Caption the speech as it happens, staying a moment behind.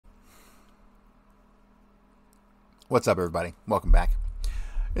What's up, everybody? Welcome back.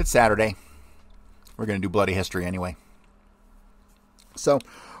 It's Saturday. We're going to do bloody history anyway. So,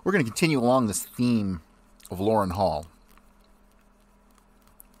 we're going to continue along this theme of Loran Hall.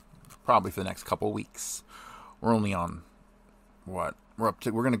 Probably for the next couple of weeks. We're only on, we're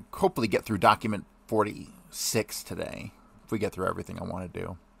going to hopefully get through document 46 today. If we get through everything I want to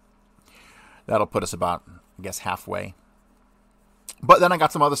do. That'll put us about, I guess, halfway. But then I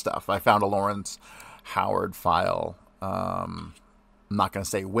got some other stuff. I found a Lawrence Howard file. I'm not going to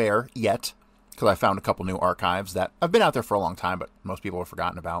say where yet, because I found a couple new archives that have been out there for a long time, but most people have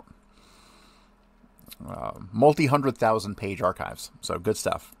forgotten about. Multi-100,000 page archives, so good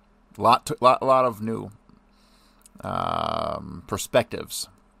stuff. A lot of new perspectives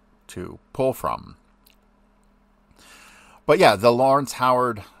to pull from. But yeah, the Lawrence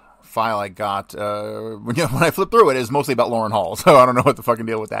Howard file I got, when I flipped through it, is mostly about Loran Hall, so I don't know what the fucking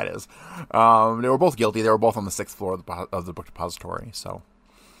deal with that is. They were both guilty. They were both on the 6th floor of the book depository, so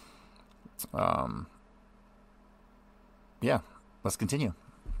yeah, let's continue.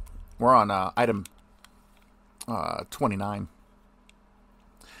 We're on item 29.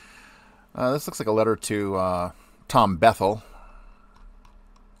 This looks like a letter to Tom Bethel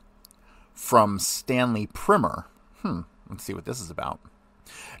from Stanley Primer. Let's see what this is about.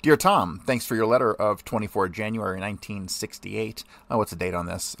 Dear Tom, thanks for your letter of 24 January 1968. What's the date on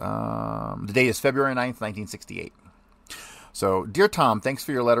this? The date is February 9th, 1968. So, Dear Tom, thanks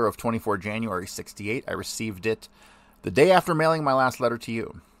for your letter of 24 January 68. I received it the day after mailing my last letter to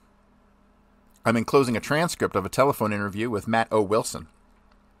you. I'm enclosing a transcript of a telephone interview with Matt O. Wilson.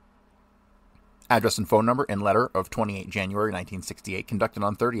 Address and phone number in letter of 28 January 1968, conducted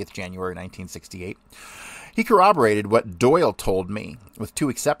on 30th January 1968. He corroborated what Doyle told me, with two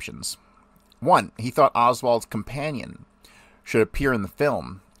exceptions. One, he thought Oswald's companion should appear in the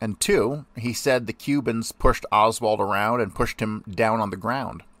film. And two, he said the Cubans pushed Oswald around and pushed him down on the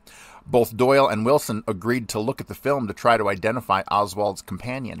ground. Both Doyle and Wilson agreed to look at the film to try to identify Oswald's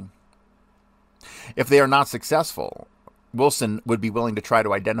companion. If they are not successful, Wilson would be willing to try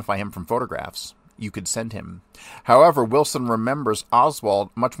to identify him from photographs you could send him. However, Wilson remembers Oswald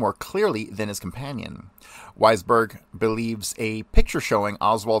much more clearly than his companion. Weisberg believes a picture showing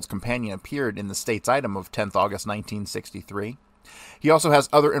Oswald's companion appeared in the state's item of 10th August 1963. He also has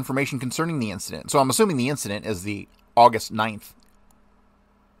other information concerning the incident. So I'm assuming the incident is the August 9th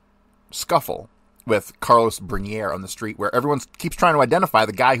scuffle with Carlos Bernier on the street, where everyone keeps trying to identify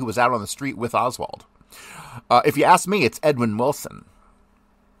the guy who was out on the street with Oswald. If you ask me, it's Edwin Wilson.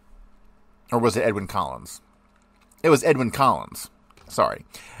 Or was it Edwin Collins? It was Edwin Collins. Sorry.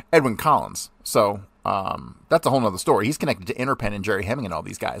 Edwin Collins. So, that's a whole nother story. He's connected to Interpen and Jerry Hemming and all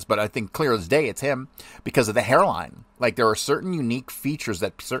these guys. But I think clear as day it's him because of the hairline. Like, there are certain unique features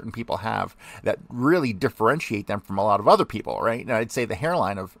that certain people have that really differentiate them from a lot of other people, right? And I'd say the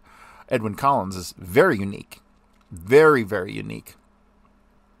hairline of Edwin Collins is very unique. Very, very unique.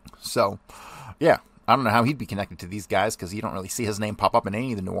 So, yeah. I don't know how he'd be connected to these guys because you don't really see his name pop up in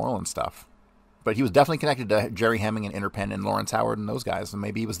any of the New Orleans stuff. But he was definitely connected to Jerry Hemming and Interpen and Lawrence Howard and those guys. And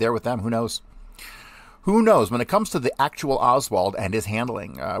maybe he was there with them. Who knows? Who knows? When it comes to the actual Oswald and his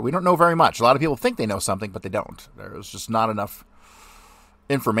handling, we don't know very much. A lot of people think they know something, but they don't. There's just not enough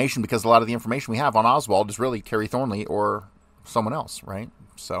information because a lot of the information we have on Oswald is really Kerry Thornley or someone else, right?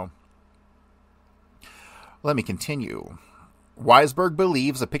 So, let me continue. Weisberg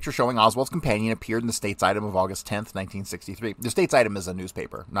believes a picture showing Oswald's companion appeared in the States item of August 10th, 1963. The States item is a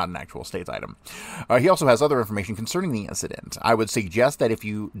newspaper, not an actual States item. He also has other information concerning the incident. I would suggest that if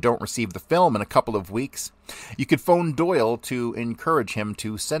you don't receive the film in a couple of weeks, you could phone Doyle to encourage him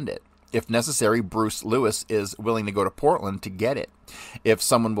to send it. If necessary, Bruce Lewis is willing to go to Portland to get it. If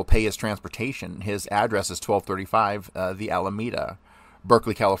someone will pay his transportation, his address is 1235 The Alameda,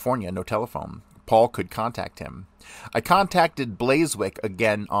 Berkeley, California, no telephone. Paul could contact him. I contacted Blazewick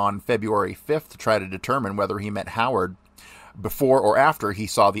again on February 5th to try to determine whether he met Howard before or after he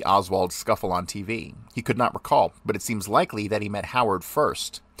saw the Oswald scuffle on TV. He could not recall, but it seems likely that he met Howard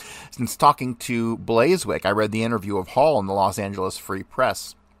first. Since talking to Blazewick, I read the interview of Hall in the Los Angeles Free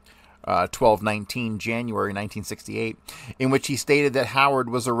Press, 12/19 January 1968, in which he stated that Howard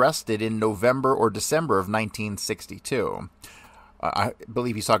was arrested in November or December of 1962. I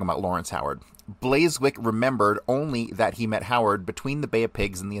believe he's talking about Lawrence Howard. Blazewick remembered only that he met Howard between the Bay of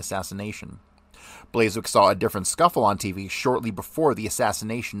Pigs and the assassination. Blazewick saw a different scuffle on TV shortly before the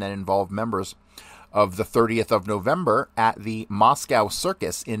assassination that involved members of the 30th of November at the Moscow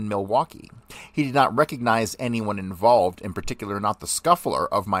Circus in Milwaukee. He did not recognize anyone involved, in particular not the scuffler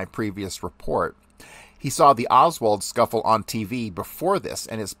of my previous report. He saw the Oswald scuffle on TV before this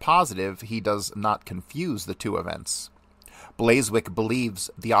and is positive he does not confuse the two events. Blazewick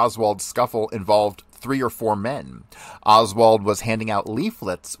believes the Oswald scuffle involved 3 or 4 men. Oswald was handing out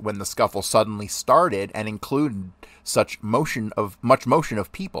leaflets when the scuffle suddenly started and included much motion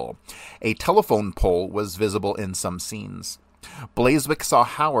of people. A telephone pole was visible in some scenes. Blazewick saw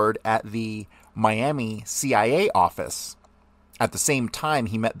Howard at the Miami CIA office at the same time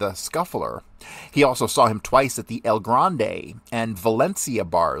he met the scuffler. He also saw him twice at the El Grande and Valencia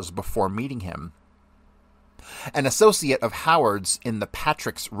bars before meeting him. An associate of Howard's in the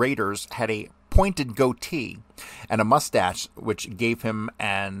Patrick's Raiders had a pointed goatee and a mustache which gave him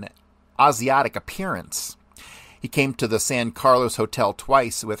an Asiatic appearance. He came to the San Carlos Hotel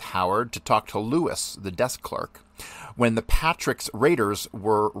twice with Howard to talk to Lewis, the desk clerk. When the Patrick's Raiders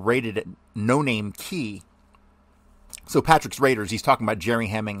were raided at No Name Key. So Patrick's Raiders, he's talking about Jerry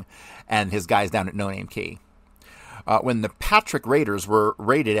Hemming and his guys down at No Name Key. When the Patrick Raiders were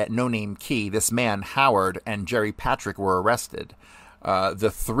raided at No Name Key, this man, Howard, and Jerry Patrick were arrested.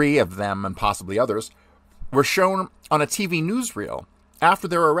 The 3 of them, and possibly others, were shown on a TV newsreel after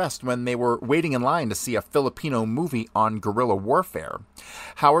their arrest when they were waiting in line to see a Filipino movie on guerrilla warfare.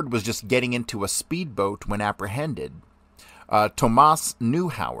 Howard was just getting into a speedboat when apprehended. Tomas knew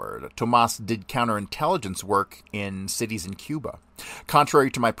Howard. Tomas did counterintelligence work in cities in Cuba. Contrary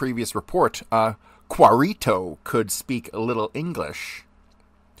to my previous report, Quarito could speak a little English.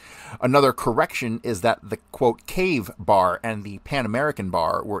 Another correction is that the, quote, Cave Bar and the Pan American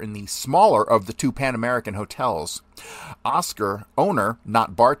Bar were in the smaller of the 2 Pan American hotels. Oscar, owner,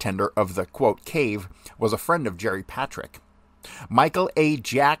 not bartender, of the, quote, Cave, was a friend of Jerry Patrick. Michael A.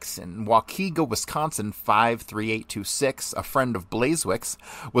 Jackson, Waukegan, Wisconsin, 53826, a friend of Blazewick's,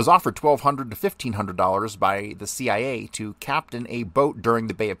 was offered $1,200 to $1,500 by the CIA to captain a boat during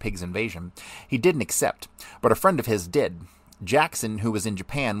the Bay of Pigs invasion. He didn't accept, but a friend of his did. Jackson, who was in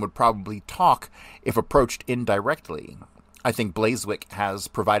Japan, would probably talk if approached indirectly. I think Blazewick has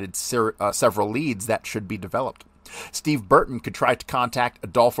provided several leads that should be developed. Steve Burton could try to contact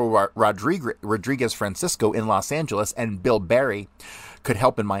Adolfo Rodriguez Francisco in Los Angeles, and Bill Barry could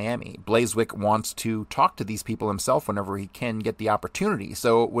help in Miami. Blazewick wants to talk to these people himself whenever he can get the opportunity,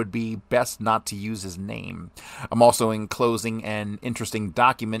 so it would be best not to use his name. I'm also enclosing an interesting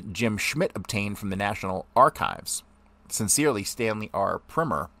document Jim Schmidt obtained from the National Archives. Sincerely, Stanley R.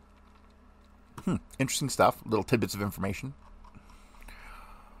 Primer. Interesting stuff. Little tidbits of information.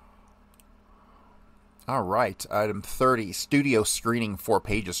 All right, item 30, studio screening, 4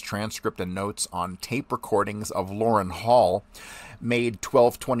 pages, transcript and notes on tape recordings of Loran Hall, made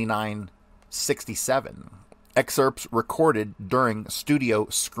 12/29/67. Excerpts recorded during studio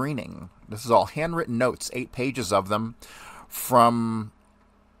screening. This is all handwritten notes, 8 pages of them, from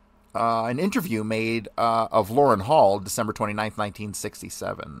an interview made of Loran Hall, December 29th,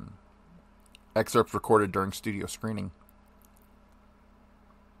 1967. Excerpts recorded during studio screening.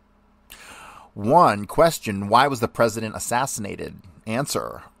 1. Question: why was the president assassinated?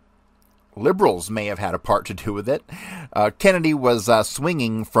 Answer: liberals may have had a part to do with it. Kennedy was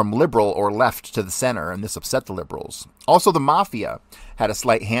swinging from liberal or left to the center, and this upset the liberals. Also, the mafia had a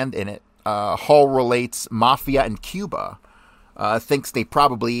slight hand in it. Hall relates mafia and Cuba. Thinks they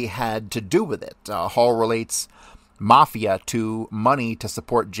probably had to do with it. Hall relates mafia to money to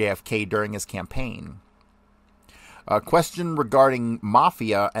support JFK during his campaign. Question regarding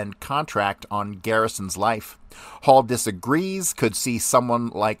mafia and contract on Garrison's life. Hall disagrees, could see someone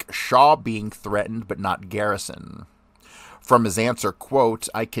like Shaw being threatened, but not Garrison. From his answer, quote,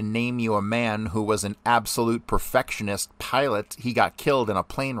 I can name you a man who was an absolute perfectionist pilot. He got killed in a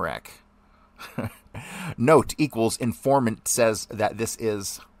plane wreck. Note equals informant says that this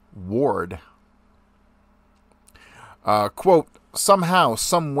is Ward. Quote, somehow,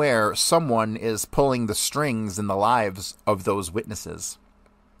 somewhere, someone is pulling the strings in the lives of those witnesses.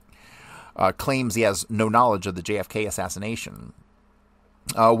 Claims he has no knowledge of the JFK assassination.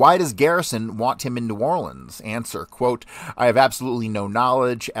 Why does Garrison want him in New Orleans? Answer, quote, I have absolutely no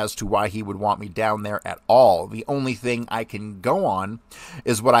knowledge as to why he would want me down there at all. The only thing I can go on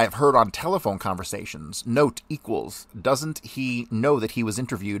is what I have heard on telephone conversations. Note equals, doesn't he know that he was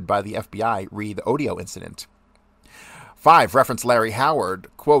interviewed by the FBI? Read the Odio incident. 5. Reference Larry Howard.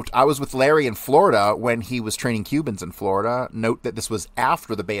 Quote, I was with Larry in Florida when he was training Cubans in Florida. Note that this was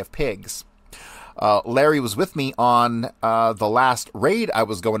after the Bay of Pigs. Larry was with me on the last raid I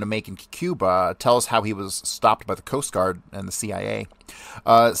was going to make in Cuba. Tells how he was stopped by the Coast Guard and the CIA.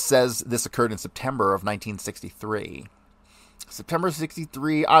 Says this occurred in September of 1963. September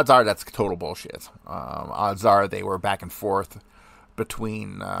 63, odds are that's total bullshit. Odds are they were back and forth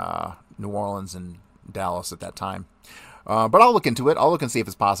between New Orleans and Dallas at that time. But I'll look into it. I'll look and see if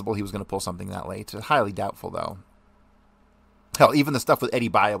it's possible he was going to pull something that late. Highly doubtful, though. Hell, even the stuff with Eddie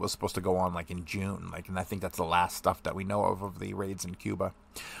Baia was supposed to go on like in June, and I think that's the last stuff that we know of the raids in Cuba.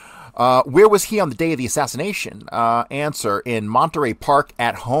 Where was he on the day of the assassination? Answer, in Monterey Park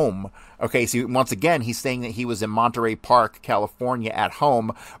at home. Okay, so once again, he's saying that he was in Monterey Park, California at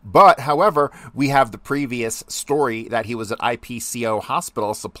home. But, however, we have the previous story that he was at IPCO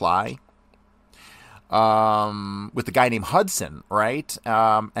Hospital Supply with the guy named Hudson, right?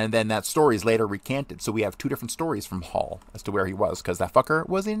 And then that story is later recanted. So we have two different stories from Hall as to where he was, because that fucker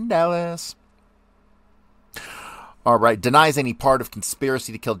was in Dallas. All right, denies any part of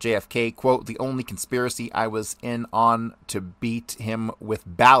conspiracy to kill JFK. Quote, the only conspiracy I was in on to beat him with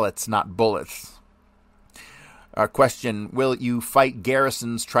ballots, not bullets. Question, will you fight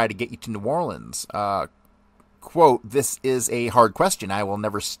garrisons try to get you to New Orleans? Quote, this is a hard question. I will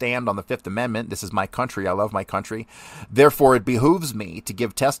never stand on the Fifth Amendment. This is my country. I love my country. Therefore, it behooves me to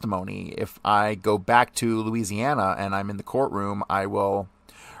give testimony. If I go back to Louisiana and I'm in the courtroom, I will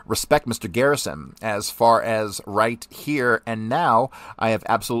respect Mr. Garrison. As far as right here and now, I have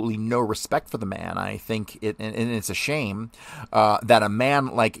absolutely no respect for the man. I think and it's a shame that a man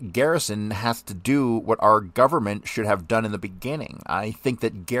like Garrison has to do what our government should have done in the beginning. I think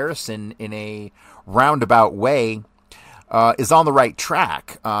that Garrison, in a roundabout way, is on the right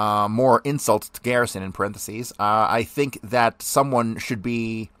track. More insults to Garrison in parentheses. I think that someone should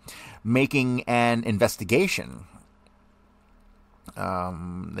be making an investigation.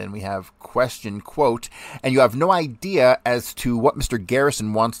 Then we have question, quote, and you have no idea as to what Mr.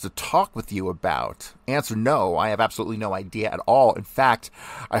 Garrison wants to talk with you about. Answer, no, I have absolutely no idea at all. In fact,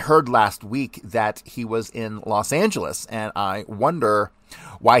 I heard last week that he was in Los Angeles, and I wonder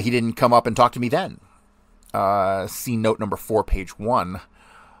why he didn't come up and talk to me then. See note number 4, page 1.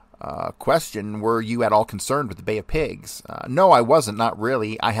 Question, were you at all concerned with the Bay of Pigs? No, I wasn't, not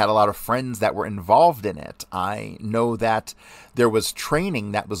really. I had a lot of friends that were involved in it. I know that there was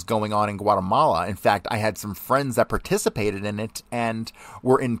training that was going on in Guatemala. In fact, I had some friends that participated in it and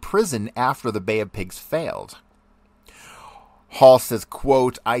were in prison after the Bay of Pigs failed. Hall says,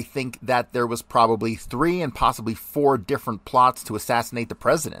 quote, I think that there was probably 3 and possibly 4 different plots to assassinate the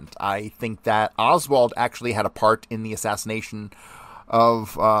president. I think that Oswald actually had a part in the assassination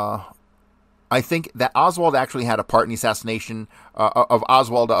of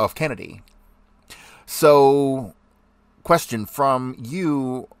Oswald of Kennedy. So, question, from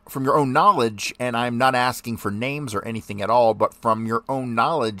your own knowledge, and I'm not asking for names or anything at all, but from your own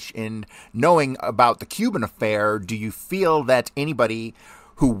knowledge in knowing about the Cuban affair, do you feel that anybody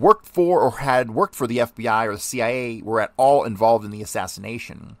who worked for or had worked for the FBI or the CIA were at all involved in the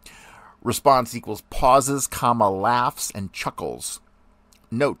assassination? Response equals pauses, comma, laughs, and chuckles.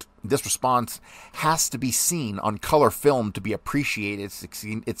 Note, this response has to be seen on color film to be appreciated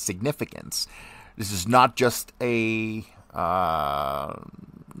its significance. This is not just a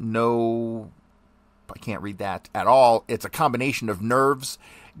no, I can't read that at all. It's a combination of nerves,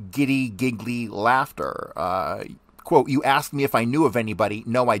 giddy, giggly laughter. Quote, you asked me if I knew of anybody.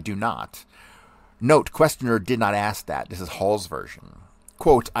 No, I do not. Note, questioner did not ask that. This is Hall's version.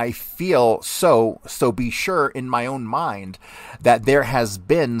 Quote, I feel so be sure in my own mind that there has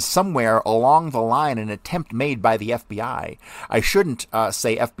been somewhere along the line an attempt made by the FBI. I shouldn't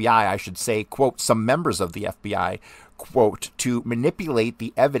say FBI, I should say, quote, some members of the FBI, quote, to manipulate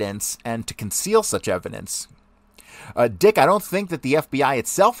the evidence and to conceal such evidence. Dick, I don't think that the FBI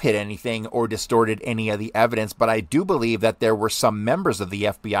itself hid anything or distorted any of the evidence, but I do believe that there were some members of the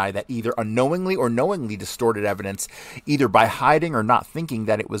FBI that either unknowingly or knowingly distorted evidence, either by hiding or not thinking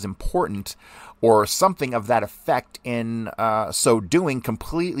that it was important, or something of that effect. In so doing,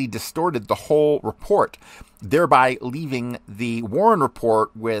 completely distorted the whole report, thereby leaving the Warren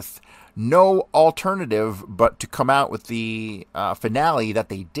report with no alternative but to come out with the finale that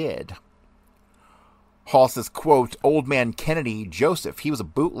they did. Hall says, quote, old man Kennedy, Joseph, he was a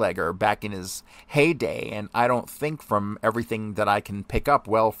bootlegger back in his heyday, and I don't think from everything that I can pick up,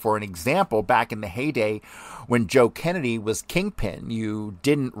 well, for an example, back in the heyday when Joe Kennedy was kingpin, you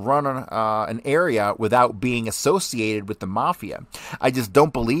didn't run an area without being associated with the mafia. I just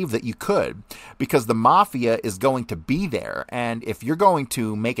don't believe that you could, because the mafia is going to be there, and if you're going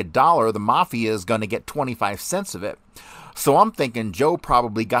to make $1, the mafia is going to get 25 cents of it. So I'm thinking Joe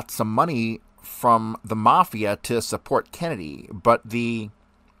probably got some money from the mafia to support Kennedy, but the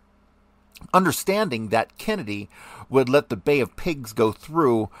understanding that Kennedy would let the Bay of Pigs go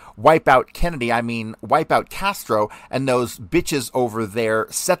through, wipe out Castro, and those bitches over there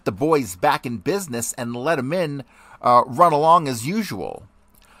set the boys back in business and let them in, run along as usual.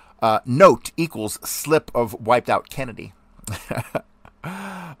 Note equals slip of wiped out Kennedy.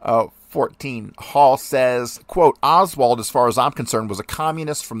 14. Hall says, quote, Oswald, as far as I'm concerned, was a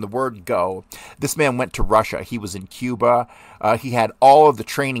communist from the word go. This man went to Russia. He was in Cuba. He had all of the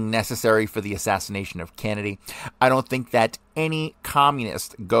training necessary for the assassination of Kennedy. I don't think that any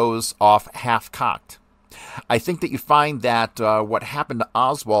communist goes off half-cocked. I think that you find that what happened to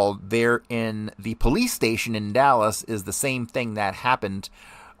Oswald there in the police station in Dallas is the same thing that happened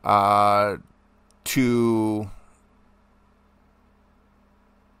to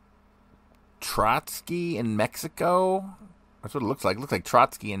Trotsky in Mexico. That's what it looks like. It looks like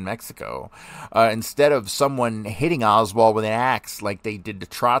Trotsky in Mexico. Instead of someone hitting Oswald with an axe like they did to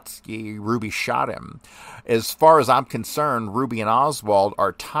Trotsky, Ruby shot him. As far as I'm concerned, Ruby and Oswald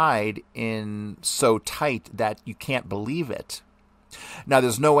are tied in so tight that you can't believe it. Now,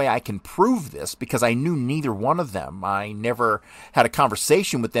 there's no way I can prove this because I knew neither one of them. I never had a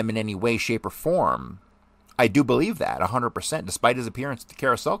conversation with them in any way, shape, or form. I do believe that 100%, despite his appearance at the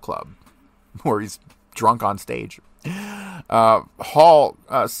Carousel Club, where he's drunk on stage. Hall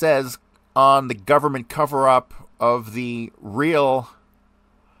says on the government cover-up of the real,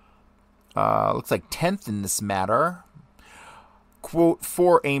 looks like 10th in this matter, quote,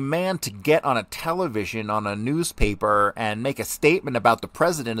 for a man to get on a television, on a newspaper, and make a statement about the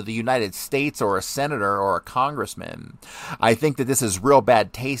president of the United States or a senator or a congressman, I think that this is real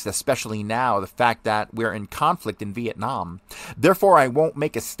bad taste, especially now, the fact that we're in conflict in Vietnam. Therefore, I won't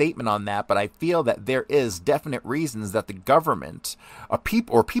make a statement on that, but I feel that there is definite reasons that the government,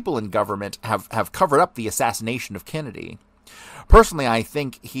 people in government, have covered up the assassination of Kennedy. Personally, I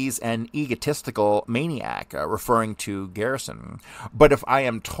think he's an egotistical maniac, referring to Garrison. But if I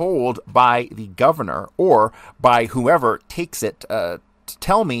am told by the governor or by whoever takes it to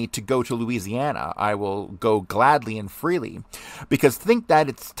tell me to go to Louisiana, I will go gladly and freely. Because think that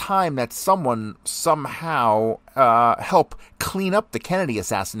it's time that someone somehow help clean up the Kennedy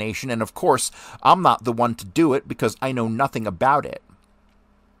assassination. And of course, I'm not the one to do it because I know nothing about it.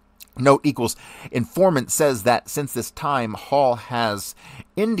 Note equals informant says that since this time, Hall has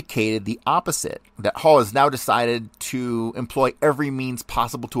indicated the opposite, that Hall has now decided to employ every means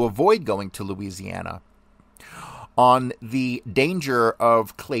possible to avoid going to Louisiana. On the danger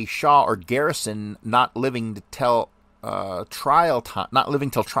of Clay Shaw or Garrison not living to tell trial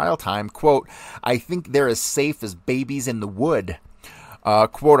time, quote, I think they're as safe as babies in the wood.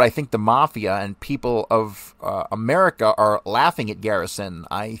 Quote, I think the mafia and people of America are laughing at Garrison.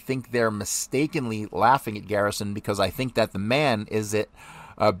 I think they're mistakenly laughing at Garrison because I think that the man is it.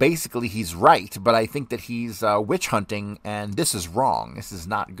 Basically, he's right, but I think that he's witch hunting, and this is wrong. This is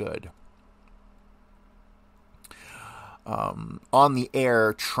not good. On the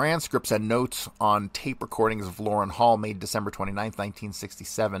air, transcripts and notes on tape recordings of Loran Hall made December 29th,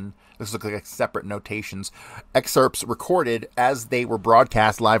 1967. This looks like separate notations. Excerpts recorded as they were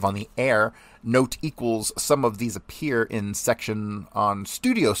broadcast live on the air. Note equals some of these appear in section on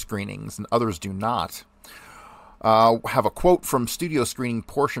studio screenings and others do not. Have a quote from studio screening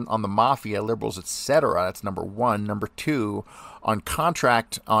portion on the Mafia, liberals, etc. That's number 1. Number 2, on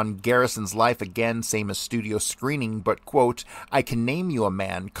contract on Garrison's life, again, same as studio screening, but, quote, I can name you a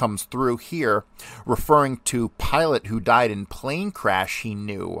man, comes through here, referring to pilot who died in plane crash he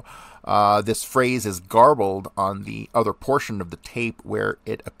knew. This phrase is garbled on the other portion of the tape where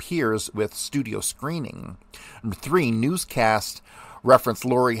it appears with studio screening. Number 3, newscast reference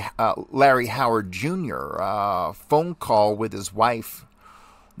Larry Howard Jr., phone call with his wife.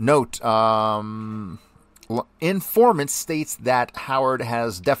 Note, informant states that Howard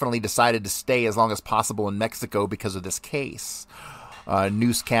has definitely decided to stay as long as possible in Mexico because of this case.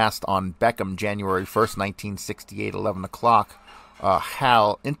 Newscast on Beckham, January 1st, 1968, 11 o'clock.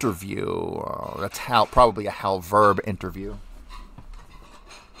 Hal interview. That's Hal, probably a Hal Verb interview.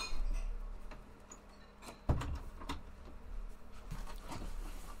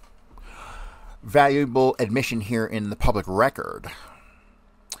 Valuable admission here in the public record.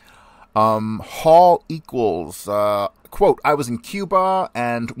 Hall equals, quote, I was in Cuba,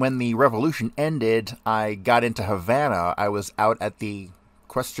 and when the revolution ended, I got into Havana. I was out at the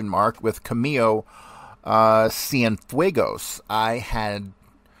question mark with Camillo Cienfuegos. I had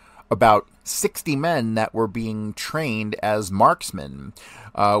about 60 men that were being trained as marksmen.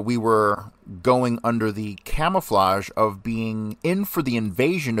 We were going under the camouflage of being in for the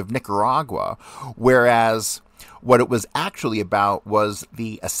invasion of Nicaragua, whereas what it was actually about was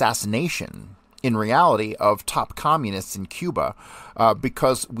the assassination. in reality, of top communists in Cuba,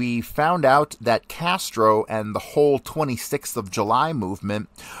 because we found out that Castro and the whole 26th of July movement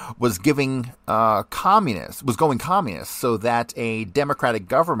was going communist, so that a democratic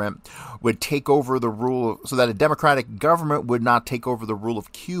government would take over the rule, so that a democratic government would not take over the rule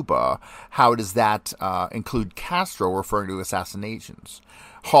of Cuba. How does that include Castro, referring to assassinations?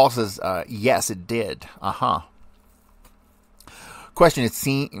 Hall says, yes, it did. Question,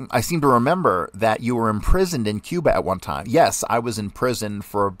 I seem to remember that you were imprisoned in Cuba at one time. Yes, I was in prison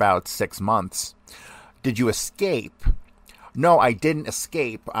for about 6 months. Did you escape? No, I didn't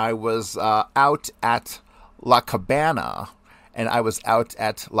escape. I was out at La Cabana, and I was out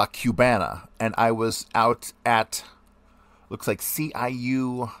at La Cubana, and I was out at, looks like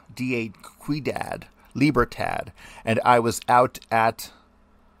Ciudad Libertad, and I was out at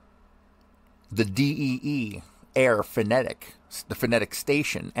the DEE, the phonetic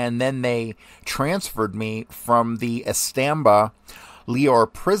station, and then they transferred me from the Estamba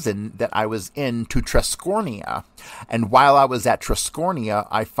Leor prison that I was in to Trescornia. And while I was at Trescornia,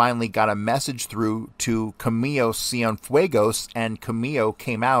 I finally got a message through to Camillo Cienfuegos, and Camillo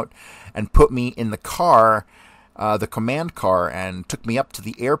came out and put me in the car, the command car, and took me up to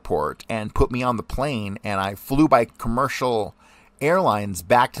the airport and put me on the plane, and I flew by commercial airlines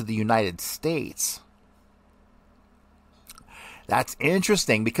back to the United States. That's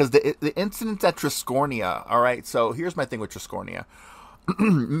interesting, because the incidents at Trescornia, all right, so here's my thing with Trescornia.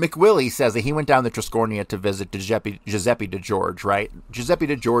 McWillie says that he went down to Trescornia to visit Giuseppe DeGeorge, right? Giuseppe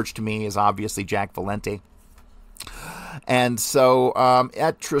DeGeorge, to me, is obviously Jack Valenti. And so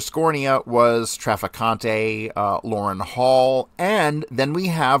at Trescornia was Trafficante, Loran Hall, and then we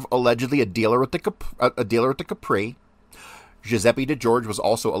have allegedly a dealer at the Capri. Giuseppe DeGeorge was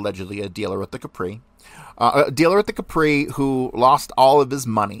also allegedly a dealer at the Capri. A dealer at the Capri who lost all of his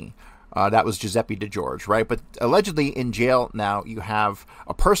money. That was Giuseppe DeGeorge, right? But allegedly in jail now you have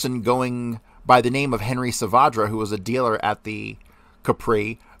a person going by the name of Henry Savadra, who was a dealer at the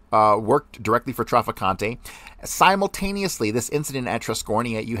Capri, worked directly for Trafficante. Simultaneously, this incident at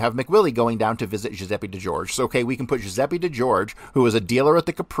Trescornia, you have McWillie going down to visit Giuseppe DeGeorge. So, okay, we can put Giuseppe DeGeorge, who was a dealer at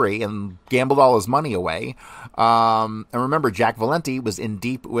the Capri and gambled all his money away. And remember, Jack Valenti was in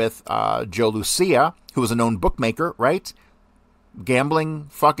deep with Joe Lucia, who was a known bookmaker, right? Gambling,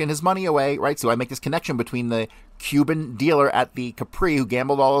 fucking his money away, right? So I make this connection between the Cuban dealer at the Capri who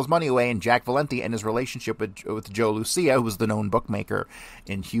gambled all his money away and Jack Valenti and his relationship with Joe Lucia, who was the known bookmaker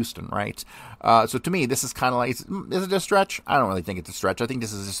in Houston, right? So to me, this is kind of like, is it a stretch? I don't really think it's a stretch. I think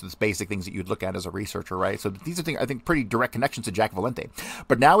this is just the basic things that you'd look at as a researcher, right? So these are things, I think, pretty direct connections to Jack Valenti.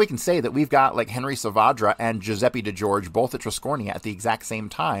 But now we can say that we've got like Henry Savadra and Giuseppe DeGeorge both at Trescornia at the exact same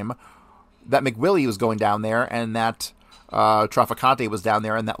time, that McWillie was going down there, and that Trafficante was down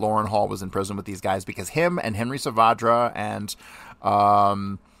there, and that Loran Hall was in prison with these guys, because him and Henry Savadra and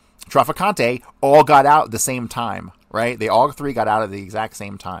Trafficante all got out at the same time, right? They all three got out at the exact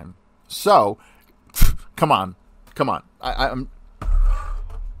same time. So, come on.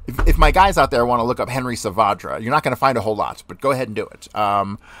 If my guys out there want to look up Henry Savadra, you're not going to find a whole lot, but go ahead and do it.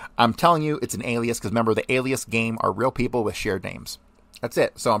 I'm telling you, it's an alias, because remember, the alias game are real people with shared names. That's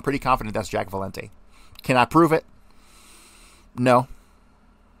it. So I'm pretty confident that's Jack Valenti. Can I prove it? No.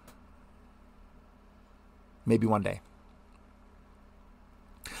 Maybe one day.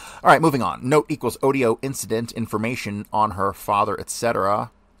 All right, moving on. Note equals Odio incident information on her father, etc.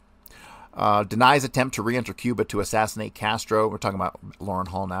 Denies attempt to re-enter Cuba to assassinate Castro. We're talking about Loran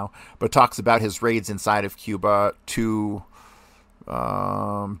Hall now. But talks about his raids inside of Cuba to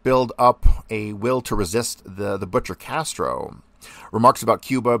build up a will to resist the butcher Castro. Remarks about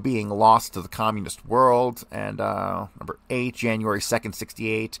Cuba being lost to the communist world. And number 8, January 2nd,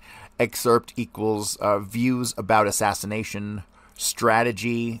 68. Excerpt equals views about assassination,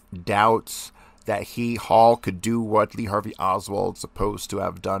 strategy, doubts that Hall could do what Lee Harvey Oswald supposed to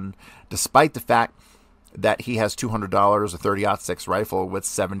have done, despite the fact that he has $200, a 30-06 rifle with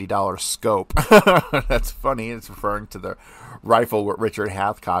 $70 scope. That's funny. It's referring to the rifle with Richard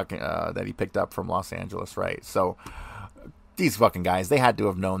Hathcock that he picked up from Los Angeles, right? So these fucking guys, they had to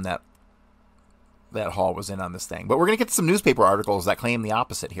have known that Hall was in on this thing. But we're going to get to some newspaper articles that claim the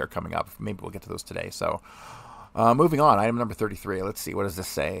opposite here coming up. Maybe we'll get to those today. So moving on, item number 33. Let's see, what does this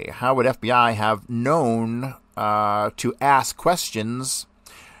say? How would FBI have known to ask questions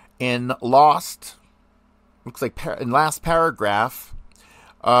in Lost? Looks like in last paragraph,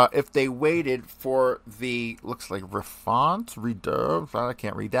 if they waited for the, looks like refont, reserve, I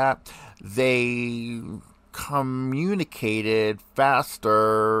can't read that. They communicated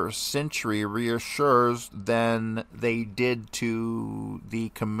faster, Century reassures, than they did to the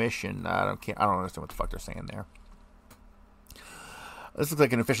commission. I don't understand what the fuck they're saying there. This looks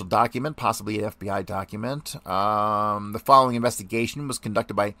like an official document, possibly an FBI document. The following investigation was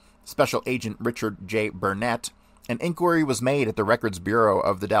conducted by Special Agent Richard J. Burnett. An inquiry was made at the Records Bureau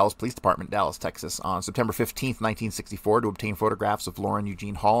of the Dallas Police Department, Dallas, Texas, on September 15, 1964, to obtain photographs of Loran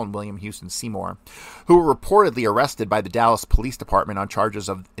Eugene Hall and William Houston Seymour, who were reportedly arrested by the Dallas Police Department on charges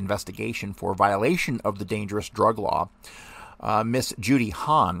of investigation for violation of the dangerous drug law. Miss Judy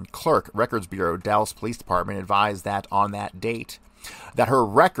Hahn, clerk, Records Bureau, Dallas Police Department, advised that on that date, that her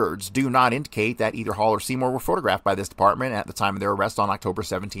records do not indicate that either Hall or Seymour were photographed by this department at the time of their arrest on October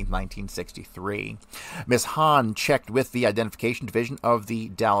 17, 1963. Ms. Hahn checked with the Identification Division of the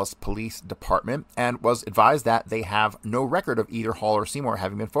Dallas Police Department and was advised that they have no record of either Hall or Seymour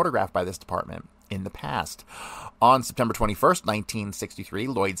having been photographed by this department in the past. On September 21st, 1963,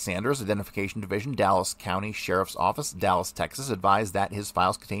 Lloyd Sanders, Identification Division, Dallas County Sheriff's Office, Dallas, Texas, advised that his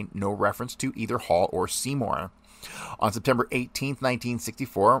files contained no reference to either Hall or Seymour. On September 18,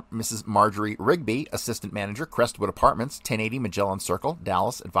 1964, Mrs. Marjorie Rigby, Assistant Manager, Crestwood Apartments, 1080 Magellan Circle,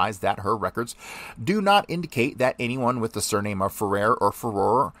 Dallas, advised that her records do not indicate that anyone with the surname of Ferrer or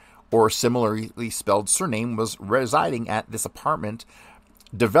Ferror or similarly spelled surname was residing at this apartment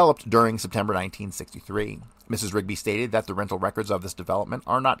developed during September 1963. Mrs. Rigby stated that the rental records of this development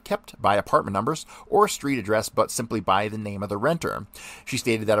are not kept by apartment numbers or street address, but simply by the name of the renter. She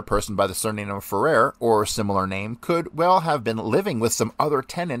stated that a person by the surname of Ferrer or a similar name could well have been living with some other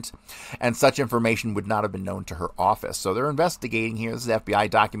tenant, and such information would not have been known to her office. So they're investigating here. This is an FBI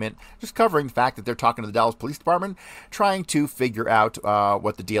document just covering the fact that they're talking to the Dallas Police Department, trying to figure out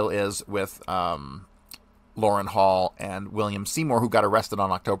what the deal is with Loran Hall and William Seymour, who got arrested on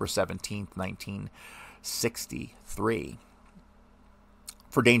October 17th, 1963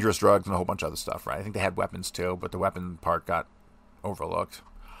 for dangerous drugs and a whole bunch of other stuff, right? I think they had weapons too, but the weapon part got overlooked.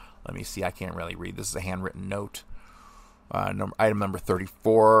 Let me see. I can't really read. This is a handwritten note. Item number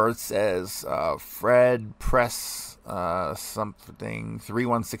 34. It says, Fred Press something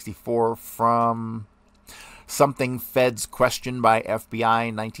 3164 from something Feds question by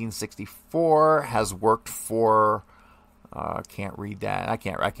FBI 1964 has worked for. Can't read that. I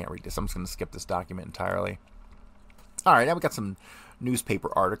can't read this. I'm just going to skip this document entirely. All right, now we got some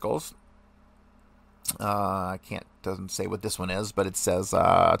newspaper articles. Doesn't say what this one is, but it says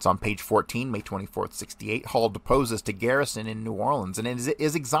it's on page 14, May 24th, 68. Hall deposes to Garrison in New Orleans and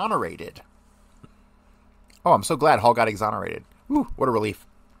is exonerated. Oh, I'm so glad Hall got exonerated. Whew, what a relief.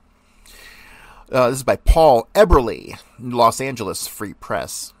 This is by Paul Eberly, Los Angeles Free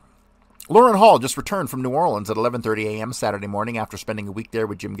Press. Loran Hall just returned from New Orleans at 11:30 a.m. Saturday morning after spending a week there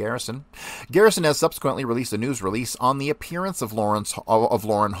with Jim Garrison. Garrison has subsequently released a news release on the appearance of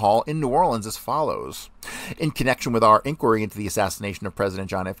Loran Hall in New Orleans as follows. In connection with our inquiry into the assassination of President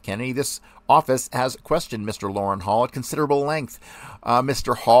John F. Kennedy, this office has questioned Mr. Loran Hall at considerable length.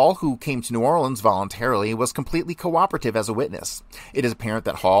 Mr. Hall, who came to New Orleans voluntarily, was completely cooperative as a witness. It is apparent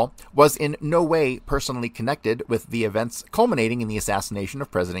that Hall was in no way personally connected with the events culminating in the assassination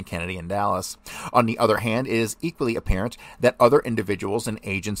of President Kennedy in Dallas. On the other hand, it is equally apparent that other individuals and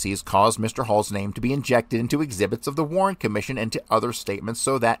agencies caused Mr. Hall's name to be injected into exhibits of the Warren Commission and to other statements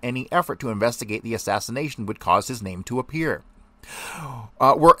so that any effort to investigate the assassination would cause his name to appear.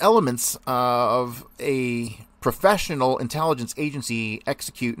 Were elements of a professional intelligence agency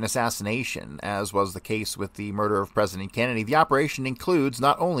execute an assassination, as was the case with the murder of President Kennedy, the operation includes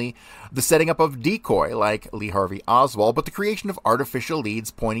not only the setting up of decoy like Lee Harvey Oswald, but the creation of artificial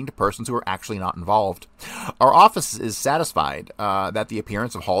leads pointing to persons who are actually not involved. Our office is satisfied that the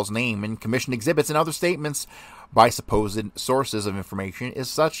appearance of Hall's name in commissioned exhibits and other statements by supposed sources of information is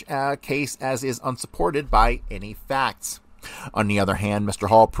such a case as is unsupported by any facts. On the other hand, Mr.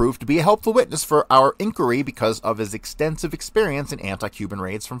 Hall proved to be a helpful witness for our inquiry because of his extensive experience in anti-Cuban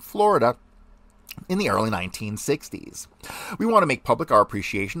raids from Florida in the early 1960s. We want to make public our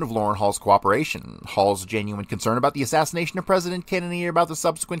appreciation of Loran Hall's cooperation. Hall's genuine concern about the assassination of President Kennedy and about the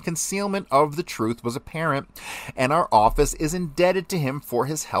subsequent concealment of the truth was apparent, and our office is indebted to him for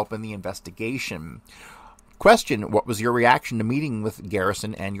his help in the investigation. Question: what was your reaction to meeting with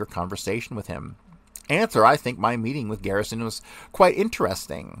Garrison and your conversation with him? Answer: I think my meeting with Garrison was quite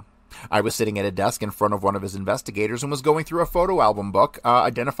interesting. I was sitting at a desk in front of one of his investigators and was going through a photo album book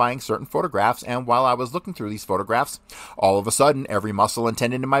identifying certain photographs, and while I was looking through these photographs, all of a sudden every muscle and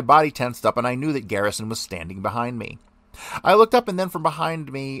tendon in my body tensed up and I knew that Garrison was standing behind me. I looked up and then from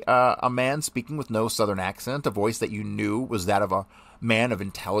behind me a man speaking with no southern accent, a voice that you knew was that of a man of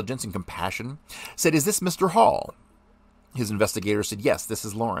intelligence and compassion, said, "Is this Mr. Hall?" His investigator said, "Yes, this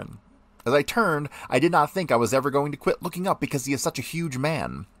is Loran." As I turned, I did not think I was ever going to quit looking up because he is such a huge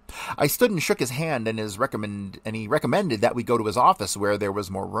man. I stood and shook his hand, and he recommended that we go to his office where there was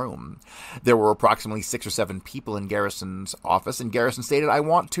more room. There were approximately 6 or 7 people in Garrison's office, and Garrison stated, "I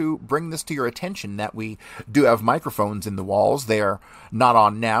want to bring this to your attention that we do have microphones in the walls. They are not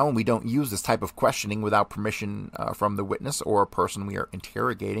on now, and we don't use this type of questioning without permission from the witness or person we are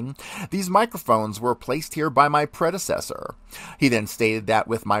interrogating. These microphones were placed here by my predecessor." He then stated that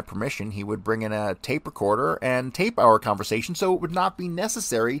with my permission, he would bring in a tape recorder and tape our conversation so it would not be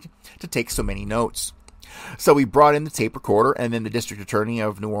necessary to take so many notes. So we brought in the tape recorder, and then the district attorney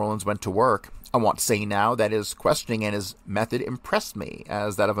of New Orleans went to work. I want to say now that his questioning and his method impressed me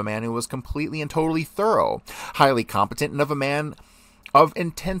as that of a man who was completely and totally thorough, highly competent, and of a man of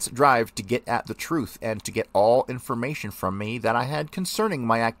intense drive to get at the truth and to get all information from me that I had concerning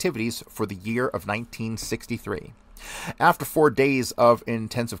my activities for the year of 1963. After 4 days of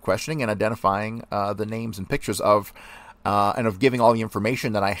intensive questioning and identifying the names and pictures of and of giving all the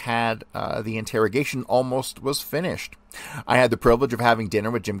information that I had, the interrogation almost was finished. I had the privilege of having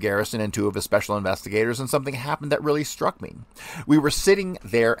dinner with Jim Garrison and 2 of his special investigators, and something happened that really struck me. We were sitting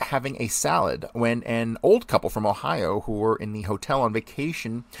there having a salad when an old couple from Ohio who were in the hotel on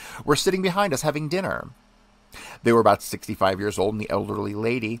vacation were sitting behind us having dinner. They were about 65 years old, and the elderly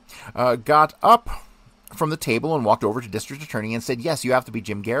lady got up from the table and walked over to district attorney and said, "Yes, you have to be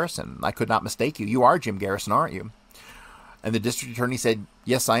Jim Garrison. I could not mistake you. You are Jim Garrison, aren't you?" And the district attorney said,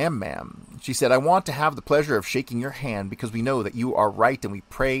 "Yes, I am, ma'am." She said, "I want to have the pleasure of shaking your hand because we know that you are right and we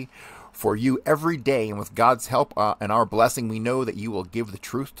pray for you every day. And with God's help and our blessing, we know that you will give the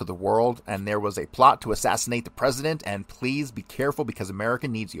truth to the world. And there was a plot to assassinate the president. And please be careful because America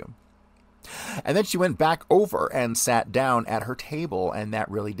needs you." And then she went back over and sat down at her table, and that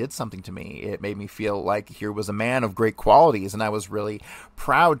really did something to me. It made me feel like here was a man of great qualities, and I was really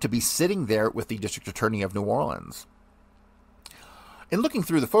proud to be sitting there with the district attorney of New Orleans. In looking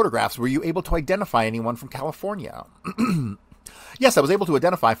through the photographs, were you able to identify anyone from California? Yes, I was able to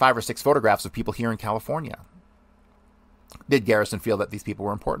identify 5 or 6 photographs of people here in California. Did Garrison feel that these people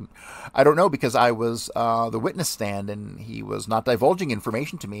were important? I don't know, because I was the witness stand, and he was not divulging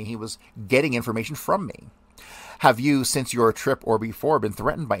information to me. He was getting information from me. Have you, since your trip or before, been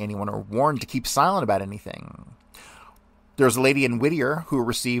threatened by anyone or warned to keep silent about anything? There's a lady in Whittier who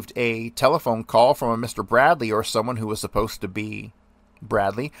received a telephone call from a Mr. Bradley, or someone who was supposed to be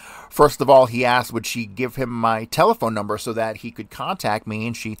Bradley. First of all, he asked would she give him my telephone number so that he could contact me,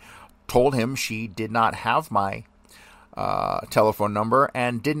 and she told him she did not have my telephone number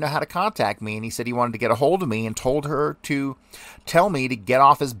and didn't know how to contact me, and he said he wanted to get a hold of me and told her to tell me to get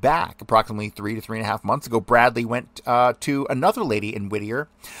off his back. Approximately 3 to 3.5 months ago, Bradley went to another lady in Whittier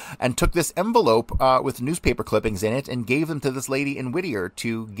and took this envelope with newspaper clippings in it and gave them to this lady in Whittier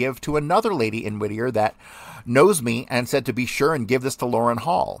to give to another lady in Whittier that knows me, and said to be sure and give this to Loran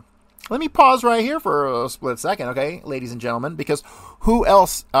Hall. Let me pause right here for a split second, okay, ladies and gentlemen, because who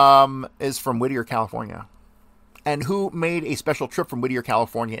else is from Whittier, California? And who made a special trip from Whittier,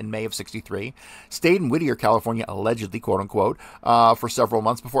 California in May of 63, stayed in Whittier, California, allegedly, quote-unquote, for several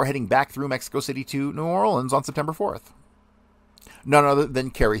months before heading back through Mexico City to New Orleans on September 4th? None other than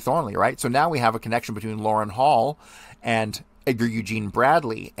Carrie Thornley, right? So now we have a connection between Loran Hall and Edgar Eugene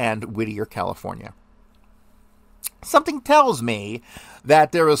Bradley and Whittier, California. Something tells me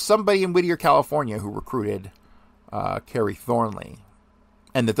that there was somebody in Whittier, California who recruited Carrie Thornley.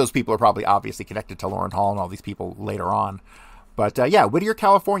 And that those people are probably obviously connected to Loran Hall and all these people later on. But yeah, Whittier,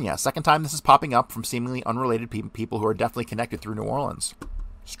 California. Second time this is popping up from seemingly unrelated people who are definitely connected through New Orleans.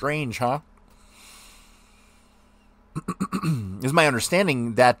 Strange, huh? It's my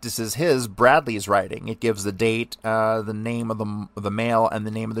understanding that this is Bradley's writing. It gives the date, the name of the mail, and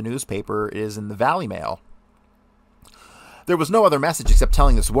the name of the newspaper is in the Valley Mail. There was no other message except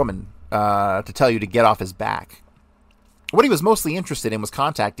telling this woman to tell you to get off his back. What he was mostly interested in was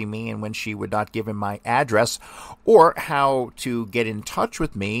contacting me, and when she would not give him my address or how to get in touch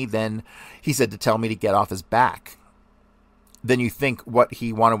with me, then he said to tell me to get off his back. Then you think what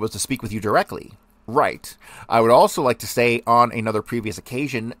he wanted was to speak with you directly. Right. I would also like to say on another previous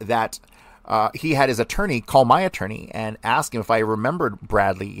occasion that he had his attorney call my attorney and ask him if I remembered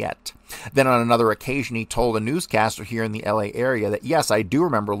Bradley yet. Then on another occasion, he told a newscaster here in the LA area that, yes, I do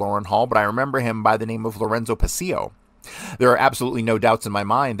remember Loran Hall, but I remember him by the name of Lorenzo Pasio. There are absolutely no doubts in my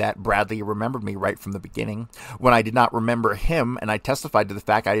mind that Bradley remembered me right from the beginning. When I did not remember him, and I testified to the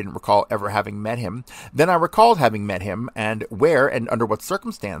fact I didn't recall ever having met him, then I recalled having met him, and where and under what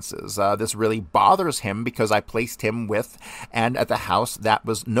circumstances. This really bothers him because I placed him with and at the house that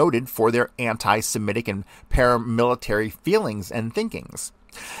was noted for their anti-Semitic and paramilitary feelings and thinkings.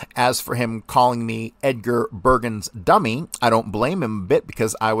 As for him calling me Edgar Bergen's dummy, I don't blame him a bit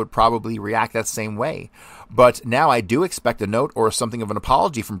because I would probably react that same way. But now I do expect a note or something of an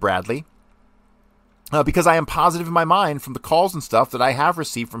apology from Bradley because I am positive in my mind from the calls and stuff that I have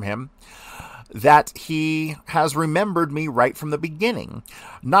received from him that he has remembered me right from the beginning.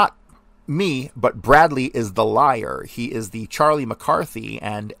 Not me, but Bradley is the liar. He is the Charlie McCarthy,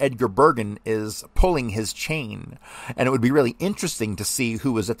 and Edgar Bergen is pulling his chain. And it would be really interesting to see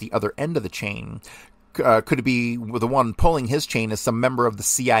who was at the other end of the chain. Could it be the one pulling his chain as some member of the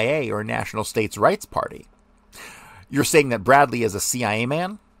CIA or National States Rights Party? You're saying that Bradley is a CIA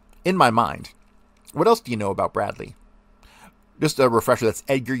man? In my mind. What else do you know about Bradley? Just a refresher, that's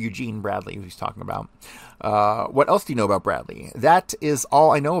Edgar Eugene Bradley who he's talking about. What else do you know about Bradley? That is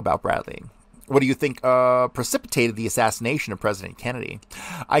all I know about Bradley. What do you think precipitated the assassination of President Kennedy?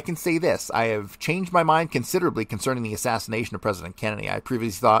 I can say this. I have changed my mind considerably concerning the assassination of President Kennedy. I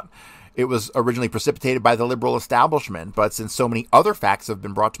previously thought it was originally precipitated by the liberal establishment, but since so many other facts have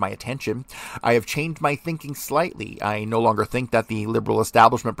been brought to my attention, I have changed my thinking slightly. I no longer think that the liberal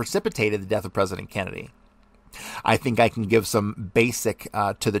establishment precipitated the death of President Kennedy. I think I can give some basic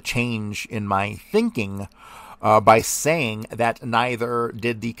to the change in my thinking by saying that neither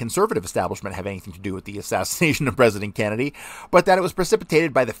did the conservative establishment have anything to do with the assassination of President Kennedy, but that it was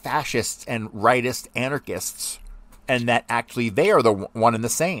precipitated by the fascists and rightist anarchists, and that actually they are the one and the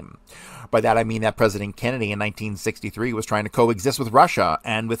same. By that I mean that President Kennedy in 1963 was trying to coexist with Russia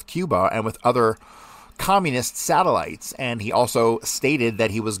and with Cuba and with other communist satellites, and he also stated that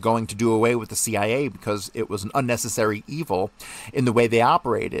he was going to do away with the CIA because it was an unnecessary evil in the way they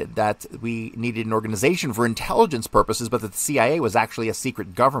operated, that we needed an organization for intelligence purposes, but that the CIA was actually a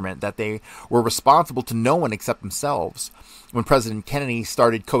secret government, that they were responsible to no one except themselves. When President Kennedy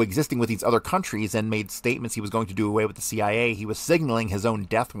started coexisting with these other countries and made statements he was going to do away with the CIA, he was signaling his own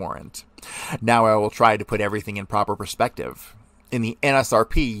death warrant. Now I will try to put everything in proper perspective. In the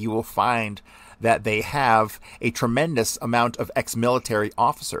NSRP, you will find that they have a tremendous amount of ex-military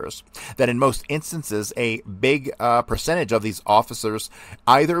officers, that in most instances a big percentage of these officers,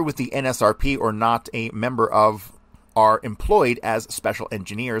 either with the NSRP or not a member of, are employed as special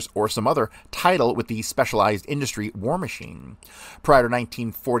engineers or some other title with the specialized industry war machine. Prior to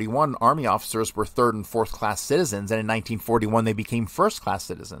 1941, Army officers were third and fourth class citizens, and in 1941 they became first class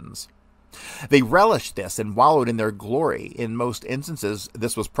citizens. They relished this and wallowed in their glory. In most instances,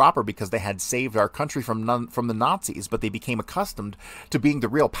 this was proper because they had saved our country from the Nazis, but they became accustomed to being the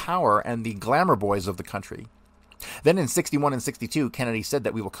real power and the glamour boys of the country. Then in 61 and 62, Kennedy said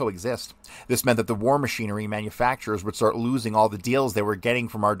that we will coexist. This meant that the war machinery manufacturers would start losing all the deals they were getting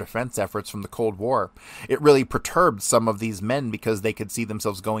from our defense efforts from the Cold War. It really perturbed some of these men because they could see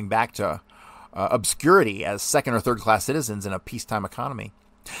themselves going back to obscurity as second or third class citizens in a peacetime economy.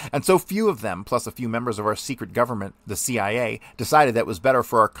 And so few of them, plus a few members of our secret government, the CIA, decided that it was better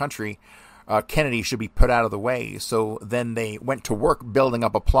for our country, Kennedy should be put out of the way. So then they went to work building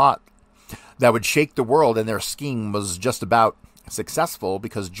up a plot that would shake the world, and their scheme was just about successful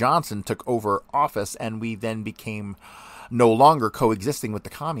because Johnson took over office and we then became no longer coexisting with the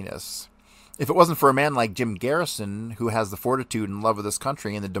communists. If it wasn't for a man like Jim Garrison, who has the fortitude and love of this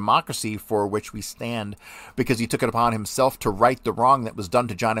country and the democracy for which we stand, because he took it upon himself to right the wrong that was done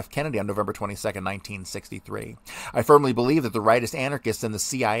to John F. Kennedy on November 22nd, 1963. I firmly believe that the rightist anarchists and the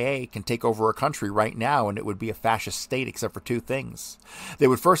CIA can take over a country right now, and it would be a fascist state except for two things. They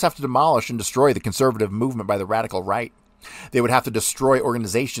would first have to demolish and destroy the conservative movement by the radical right. They would have to destroy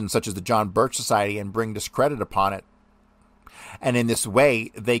organizations such as the John Birch Society and bring discredit upon it. And in this way,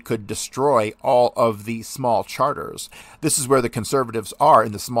 they could destroy all of the small charters. This is where the conservatives are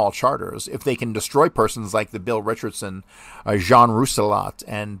in the small charters. If they can destroy persons like the Bill Richardson, Jean Rousselot,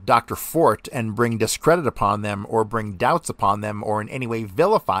 and Dr. Fort and bring discredit upon them or bring doubts upon them or in any way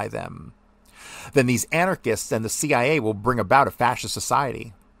vilify them, then these anarchists and the CIA will bring about a fascist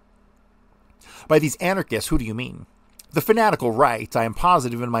society. By these anarchists, who do you mean? The fanatical right. I am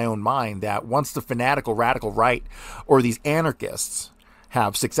positive in my own mind that once the fanatical radical right or these anarchists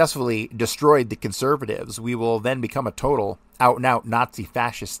have successfully destroyed the conservatives, we will then become a total out-and-out Nazi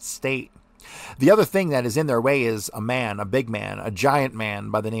fascist state. The other thing that is in their way is a big man, a giant man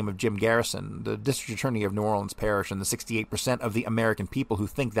by the name of Jim Garrison, the district attorney of New Orleans Parish, and the 68% of the American people who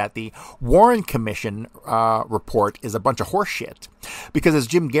think that the Warren Commission report is a bunch of horseshit. Because as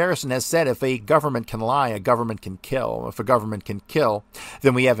Jim Garrison has said, if a government can lie, a government can kill. If a government can kill,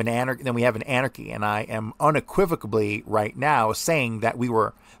 then we have an anarchy. And I am unequivocally right now saying that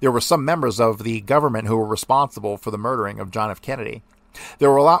there were some members of the government who were responsible for the murdering of John F. Kennedy. There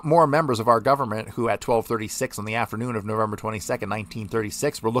were a lot more members of our government who at 12:36 on the afternoon of November 22nd,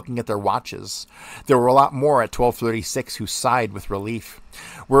 1936 were looking at their watches. There were a lot more at 12:36 who sighed with relief.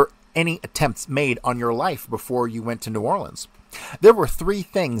 Were any attempts made on your life before you went to New Orleans? There were 3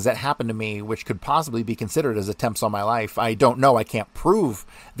 things that happened to me which could possibly be considered as attempts on my life. I don't know. I can't prove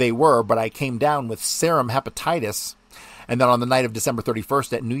they were, but I came down with serum hepatitis. And then on the night of December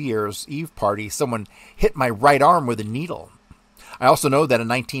 31st at New Year's Eve party, someone hit my right arm with a needle. I also know that a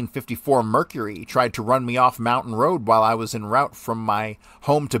 1954 Mercury tried to run me off Mountain Road while I was en route from my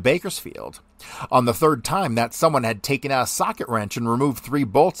home to Bakersfield. On the 3rd time, that someone had taken out a socket wrench and removed 3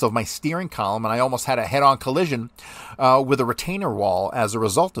 bolts of my steering column, and I almost had a head-on collision with a retainer wall as a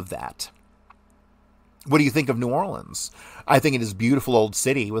result of that. What do you think of New Orleans? I think it is a beautiful old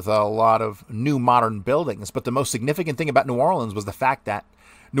city with a lot of new modern buildings, but the most significant thing about New Orleans was the fact that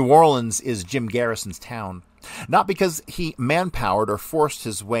New Orleans is Jim Garrison's town. Not because he manpowered or forced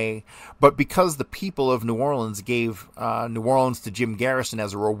his way, but because the people of New Orleans gave New Orleans to Jim Garrison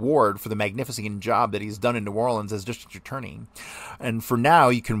as a reward for the magnificent job that he's done in New Orleans as district attorney. And for now,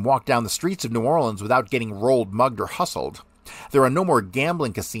 you can walk down the streets of New Orleans without getting rolled, mugged, or hustled. There are no more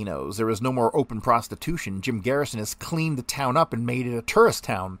gambling casinos. There is no more open prostitution. Jim Garrison has cleaned the town up and made it a tourist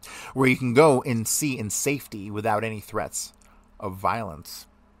town where you can go and see in safety without any threats of violence.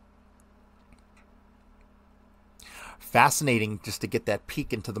 Fascinating just to get that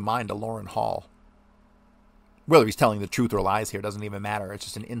peek into the mind of Loran Hall. Whether he's telling the truth or lies here doesn't even matter. It's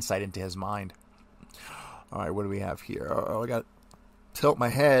just an insight into his mind. All right, what do we have here? Oh, I got to tilt my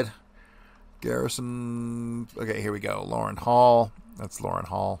head. Garrison. Okay, here we go. Loran Hall. That's Loran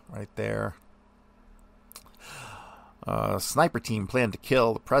Hall right there. Sniper team planned to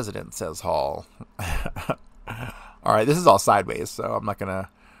kill the president, says Hall. All right, this is all sideways, so I'm not going to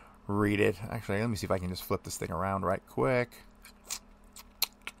read it. Actually, let me see if I can just flip this thing around right quick.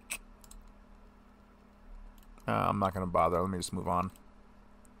 I'm not going to bother. Let me just move on.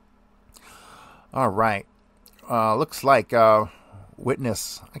 All right. Looks like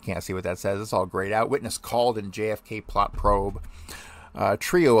witness. I can't see what that says. It's all grayed out. Witness called in JFK plot probe.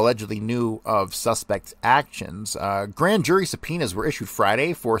 Trio allegedly knew of suspects' actions. Grand jury subpoenas were issued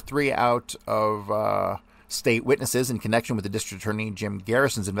Friday for 3 out of state witnesses in connection with the District Attorney Jim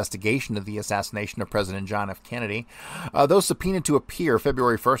Garrison's investigation of the assassination of President John F. Kennedy. Those subpoenaed to appear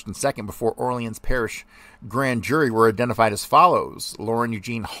February 1st and 2nd before Orleans Parish grand jury were identified as follows: Loran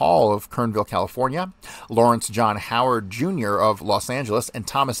Eugene Hall of Kernville, California, Lawrence John Howard Jr. of Los Angeles, and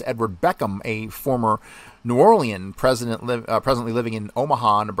Thomas Edward Beckham, a former New Orleans presently living in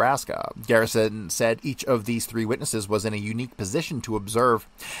Omaha, Nebraska. Garrison said each of these 3 witnesses was in a unique position to observe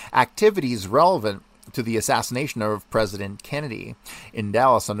activities relevant to the assassination of President Kennedy in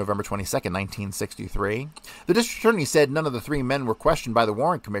Dallas on November 22nd, 1963. The district attorney said none of the 3 men were questioned by the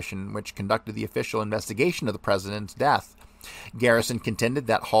Warren Commission, which conducted the official investigation of the president's death. Garrison contended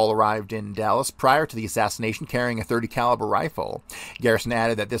that Hall arrived in Dallas prior to the assassination carrying a .30 caliber rifle. Garrison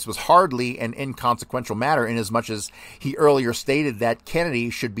added that this was hardly an inconsequential matter inasmuch as he earlier stated that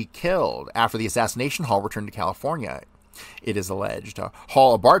Kennedy should be killed. After the assassination, Hall returned to California, it is alleged.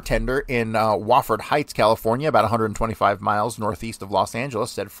 Hall, a bartender in Wofford Heights, California, about 125 miles northeast of Los Angeles,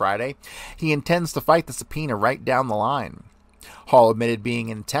 said Friday he intends to fight the subpoena right down the line. Hall admitted being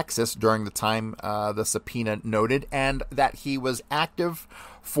in Texas during the time the subpoena noted, and that he was active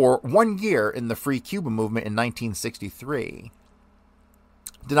for 1 year in the Free Cuba movement in 1963.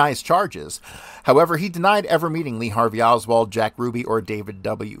 Denies charges. However, he denied ever meeting Lee Harvey Oswald, Jack Ruby, or David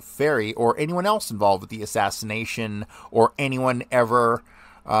W. Ferry, or anyone else involved with the assassination, or anyone ever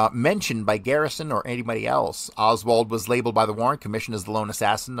mentioned by Garrison or anybody else. Oswald was labeled by the Warren Commission as the lone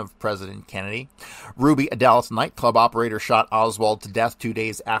assassin of President Kennedy. Ruby, a Dallas nightclub operator, shot Oswald to death 2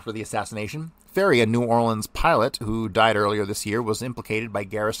 days after the assassination. Ferry, a New Orleans pilot who died earlier this year, was implicated by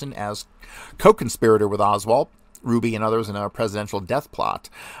Garrison as co-conspirator with Oswald, Ruby, and others in a presidential death plot.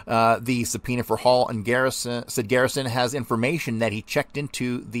 The subpoena for Hall and Garrison said Garrison has information that he checked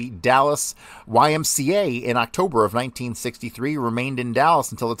into the Dallas YMCA in October of 1963, remained in Dallas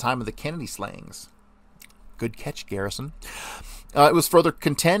until the time of the Kennedy slayings. Good catch, Garrison. It was further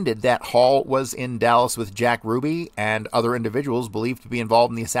contended that Hall was in Dallas with Jack Ruby and other individuals believed to be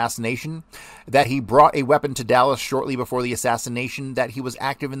involved in the assassination, that he brought a weapon to Dallas shortly before the assassination, that he was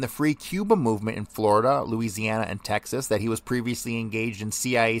active in the Free Cuba movement in Florida, Louisiana, and Texas, that he was previously engaged in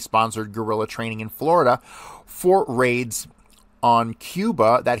CIA-sponsored guerrilla training in Florida for raids on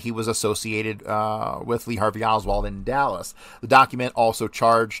Cuba, that he was associated with Lee Harvey Oswald in Dallas. The document also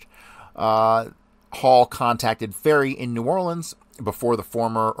charged Hall contacted Ferry in New Orleans before the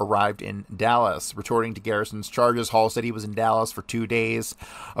former arrived in Dallas. Retorting to Garrison's charges, Hall said he was in Dallas for 2 days,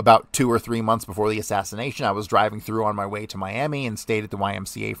 about 2 or 3 months before the assassination. I was driving through on my way to Miami and stayed at the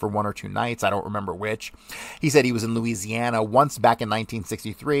YMCA for 1 or 2 nights. I don't remember which. He said he was in Louisiana once back in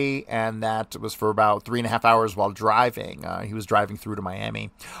 1963, and that was for about 3.5 hours while driving. He was driving through to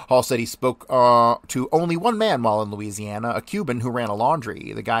Miami. Hall said he spoke to only one man while in Louisiana, a Cuban who ran a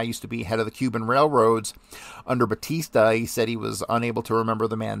laundry. The guy used to be head of the Cuban railroads under Batista. He said he was unable to remember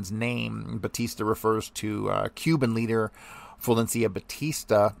the man's name. Batista refers to Cuban leader Fulgencio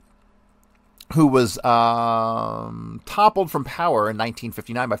Batista, who was toppled from power in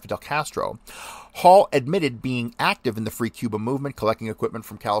 1959 by Fidel Castro. Hall admitted being active in the Free Cuba movement, collecting equipment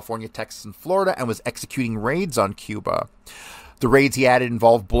from California, Texas, and Florida, and was executing raids on Cuba. The raids he added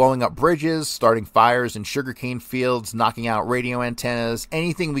involved blowing up bridges, starting fires in sugarcane fields, knocking out radio antennas,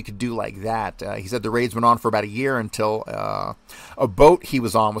 anything we could do like that. He said the raids went on for about a year until a boat he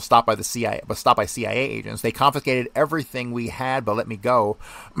was on was stopped by CIA agents. They confiscated everything we had, but let me go.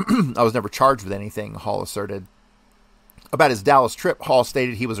 I was never charged with anything, Hall asserted. About his Dallas trip, Hall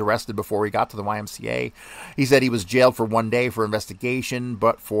stated he was arrested before he got to the YMCA. He said he was jailed for 1 day for investigation,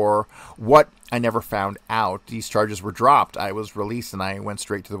 but for what, I never found out. These charges were dropped. I was released and I went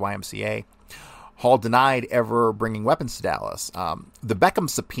straight to the YMCA. Hall denied ever bringing weapons to Dallas. The Beckham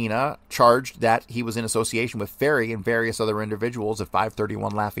subpoena charged that he was in association with Ferry and various other individuals at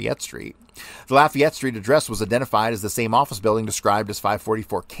 531 Lafayette Street. The Lafayette Street address was identified as the same office building described as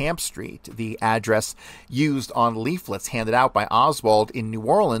 544 Camp Street, the address used on leaflets handed out by Oswald in New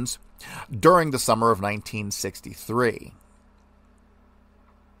Orleans during the summer of 1963.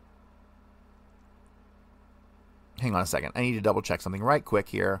 Hang on a second. I need to double check something right quick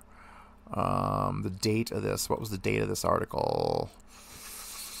here. The date of this. What was the date of this article?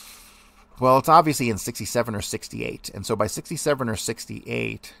 Well, it's obviously in 67 or 68. And so by 67 or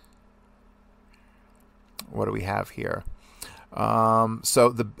 68, what do we have here? I'm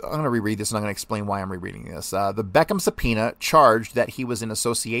going to reread this and I'm going to explain why I'm rereading this. The Beckham subpoena charged that he was in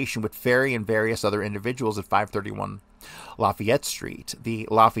association with Ferry and various other individuals at 531 Lafayette Street. The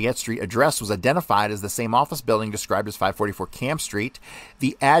Lafayette Street address was identified as the same office building described as 544 Camp Street,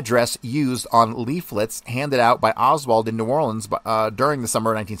 the address used on leaflets handed out by Oswald in New Orleans during the summer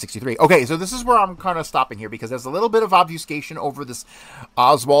of 1963. Okay, so this is where I'm kind of stopping here because there's a little bit of obfuscation over this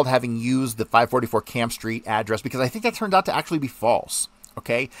Oswald having used the 544 Camp Street address because I think that turned out to actually be false.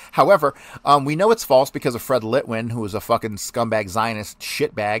 Okay. However, we know it's false because of Fred Litwin, who was a fucking scumbag Zionist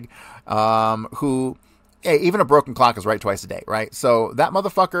shitbag, who... Hey, even a broken clock is right twice a day, right? So that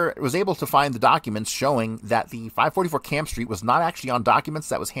motherfucker was able to find the documents showing that the 544 Camp Street was not actually on documents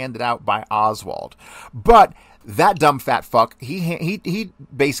that was handed out by Oswald. But that dumb fat fuck, he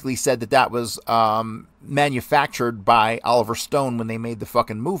basically said that was manufactured by Oliver Stone when they made the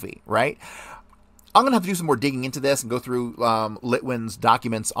fucking movie, right? I'm going to have to do some more digging into this and go through Litwin's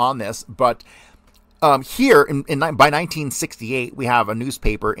documents on this, but... Here, by 1968, we have a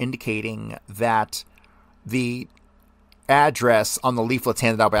newspaper indicating that the address on the leaflets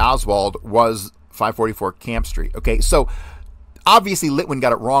handed out by Oswald was 544 Camp Street. Okay, so obviously Litwin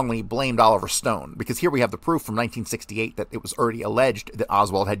got it wrong when he blamed Oliver Stone, because here we have the proof from 1968 that it was already alleged that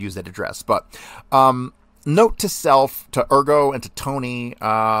Oswald had used that address. But note to self, to Ergo, and to Tony,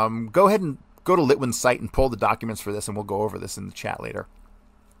 go ahead and go to Litwin's site and pull the documents for this, and we'll go over this in the chat later.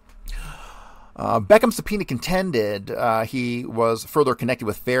 Beckham's subpoena contended he was further connected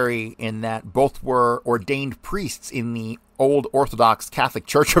with Ferry in that both were ordained priests in the Old Orthodox Catholic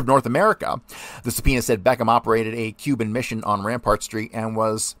Church of North America. The subpoena said Beckham operated a Cuban mission on Rampart Street and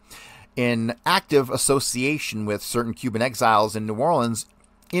was in active association with certain Cuban exiles in New Orleans,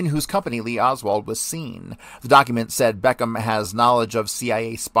 in whose company Lee Oswald was seen. The document said Beckham has knowledge of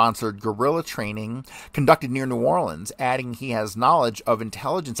CIA-sponsored guerrilla training conducted near New Orleans, adding he has knowledge of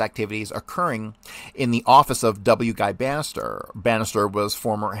intelligence activities occurring in the office of W. Guy Bannister. Bannister was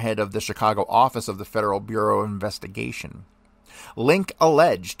former head of the Chicago office of the Federal Bureau of Investigation. Link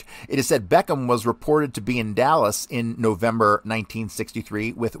alleged. It is said Beckham was reported to be in Dallas in November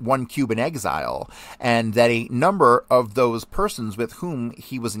 1963 with one Cuban exile, and that a number of those persons with whom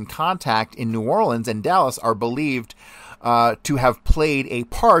he was in contact in New Orleans and Dallas are believed to have played a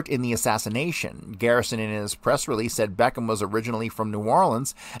part in the assassination. Garrison, in his press release, said Beckham was originally from New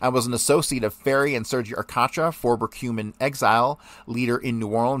Orleans and was an associate of Ferry and Sergio Arcacha, former Cuban exile leader in New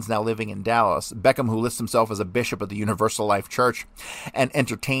Orleans, now living in Dallas. Beckham, who lists himself as a bishop of the Universal Life Church and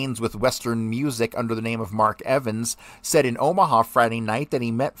entertains with Western music under the name of Mark Evans, said in Omaha Friday night that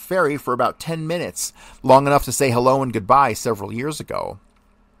he met Ferry for about 10 minutes, long enough to say hello and goodbye several years ago.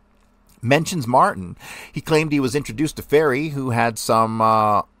 Mentions Martin. He claimed he was introduced to Ferry, who had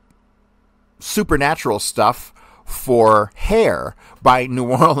some supernatural stuff for hair, by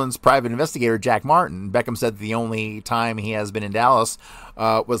New Orleans private investigator Jack Martin. Beckham said the only time he has been in Dallas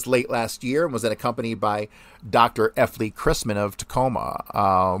was late last year and was then accompanied by Dr. F. Lee Chrisman of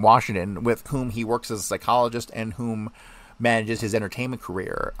Tacoma, Washington, with whom he works as a psychologist and whom manages his entertainment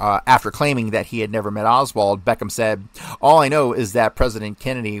career. After claiming that he had never met Oswald, Beckham said, "All I know is that President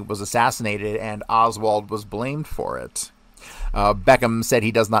Kennedy was assassinated and Oswald was blamed for it." Beckham said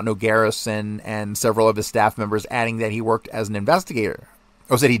he does not know Garrison and several of his staff members, adding that he worked as an investigator.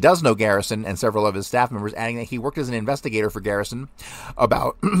 Said he does know Garrison and several of his staff members, adding that he worked as an investigator for Garrison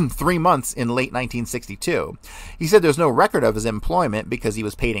about 3 months in late 1962. He said there's no record of his employment because he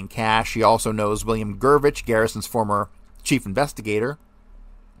was paid in cash. He also knows William Gurvich, Garrison's former chief investigator,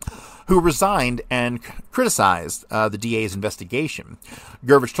 who resigned and criticized the DA's investigation.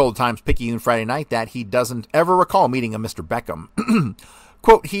 Gurvich told the Times-Picayune Friday night that he doesn't ever recall meeting a Mr. Beckham.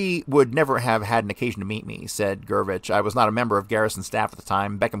 Quote, "He would never have had an occasion to meet me," said Gurvich. "I was not a member of Garrison's staff at the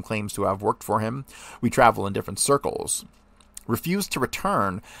time. Beckham claims to have worked for him. We travel in different circles." Refused to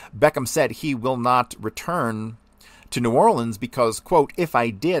return. Beckham said he will not return to New Orleans because, quote, "If I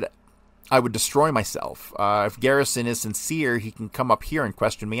did, I would destroy myself. If Garrison is sincere, he can come up here and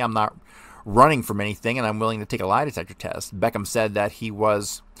question me. I'm not running from anything, and I'm willing to take a lie detector test." Beckham said that he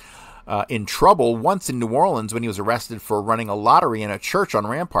was in trouble once in New Orleans when he was arrested for running a lottery in a church on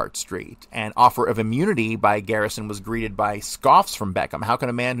Rampart Street. An offer of immunity by Garrison was greeted by scoffs from Beckham. "How can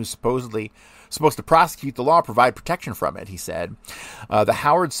a man who's supposedly supposed to prosecute the law provide protection from it?" he said. The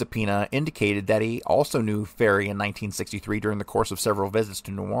Howard subpoena indicated that he also knew Ferry in 1963 during the course of several visits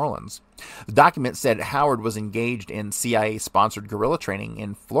to New Orleans. The document said Howard was engaged in CIA-sponsored guerrilla training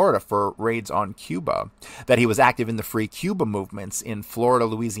in Florida for raids on Cuba, that he was active in the Free Cuba movements in Florida,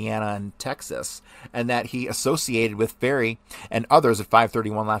 Louisiana, and Texas, and that he associated with Ferry and others at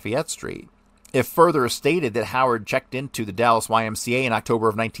 531 Lafayette Street. If further stated that Howard checked into the Dallas YMCA in October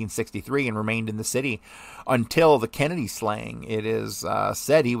of 1963 and remained in the city until the Kennedy slaying, it is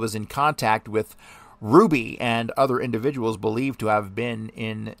said he was in contact with Ruby and other individuals believed to have been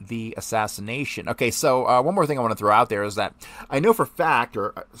in the assassination. Okay, so one more thing I want to throw out there is that I know for fact,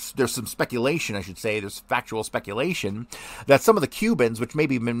 or there's some speculation, I should say, there's factual speculation, that some of the Cubans, which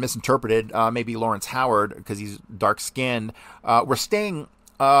maybe have been misinterpreted, maybe Lawrence Howard, because he's dark-skinned, were staying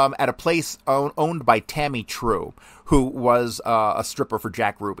at a place owned by Tammy True, who was a stripper for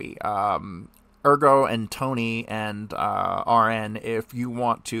Jack Ruby. Ergo and Tony and RN, if you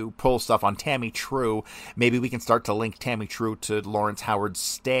want to pull stuff on Tammy True, maybe we can start to link Tammy True to Lawrence Howard's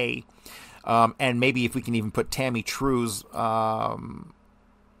stay. And maybe if we can even put Tammy True's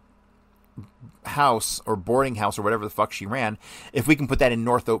house or boarding house or whatever the fuck she ran, if we can put that in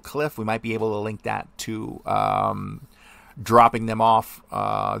North Oak Cliff, we might be able to link that to dropping them off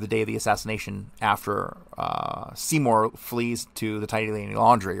the day of the assassination after Seymour flees to the Tidy Lady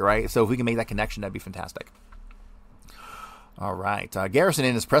Laundry, right? So if we can make that connection, that'd be fantastic. All right. Garrison,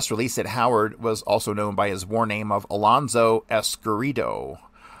 in his press release, said Howard was also known by his war name of Alonzo Escurido.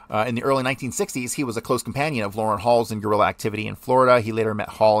 In the early 1960s, he was a close companion of Loran Hall's in guerrilla activity in Florida. He later met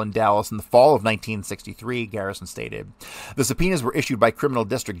Hall in Dallas in the fall of 1963, Garrison stated. The subpoenas were issued by Criminal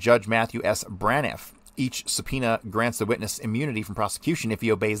District Judge Matthew S. Braniff. Each subpoena grants the witness immunity from prosecution if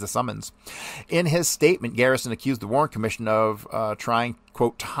he obeys the summons. In his statement, Garrison accused the Warren Commission of trying,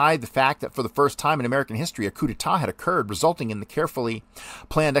 quote, to hide the fact that for the first time in American history, a coup d'etat had occurred, resulting in the carefully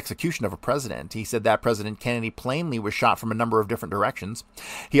planned execution of a president. He said that President Kennedy plainly was shot from a number of different directions.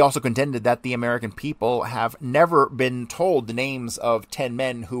 He also contended that the American people have never been told the names of 10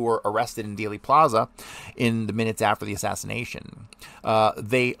 men who were arrested in Dealey Plaza in the minutes after the assassination.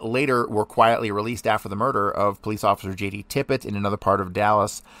 They later were quietly released after the murder of police officer J.D. Tippett in another part of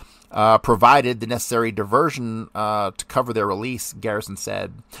Dallas. Provided the necessary diversion to cover their release, Garrison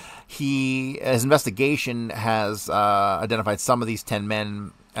said. His investigation has identified some of these 10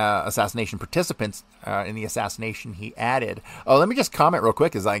 men assassination participants in the assassination he added. Oh, let me just comment real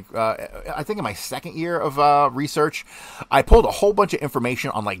quick. Is like I think in my second year of research, I pulled a whole bunch of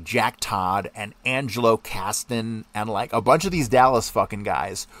information on like Jack Todd and Angelo Caston and like a bunch of these Dallas fucking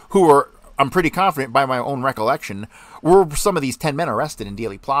guys who were, I'm pretty confident by my own recollection, were some of these 10 men arrested in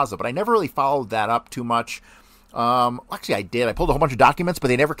Dealey Plaza. But I never really followed that up too much. Actually I did. I pulled a whole bunch of documents, but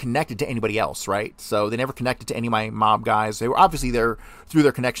they never connected to anybody else, right? So they never connected to any of my mob guys. They were obviously there through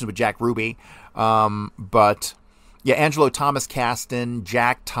their connections with Jack Ruby. But yeah, Angelo Thomas Caston,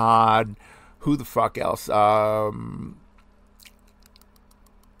 Jack Todd, who the fuck else?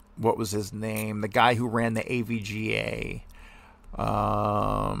 What was his name? The guy who ran the AVGA.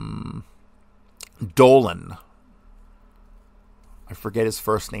 Dolan. I forget his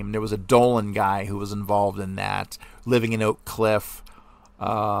first name. There was a Dolan guy who was involved in that, living in Oak Cliff.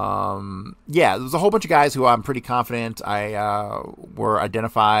 Yeah, there was a whole bunch of guys who I'm pretty confident were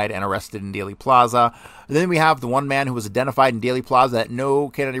identified and arrested in Dealey Plaza. And then we have the one man who was identified in Dealey Plaza that no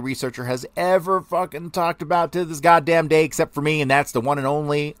Kennedy researcher has ever fucking talked about to this goddamn day except for me, and that's the one and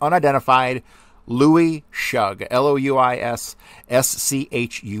only unidentified Louis Shug. Louis-Schug.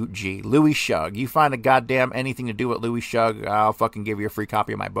 Louis Shug. You find a goddamn anything to do with Louis Shug, I'll fucking give you a free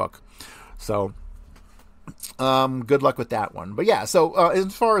copy of my book. So, good luck with that one. But yeah, so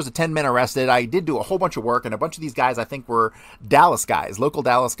as far as the 10 men arrested, I did do a whole bunch of work, and a bunch of these guys I think were Dallas guys, local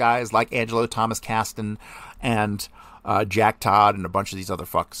Dallas guys like Angelo Thomas Caston and Jack Todd and a bunch of these other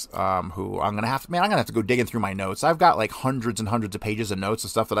fucks who I'm gonna have to go digging through my notes. I've got like hundreds and hundreds of pages of notes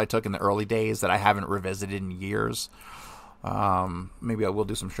of stuff that I took in the early days that I haven't revisited in years. Maybe I will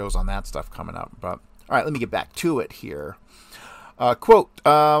do some shows on that stuff coming up. But all right, let me get back to it here. Quote,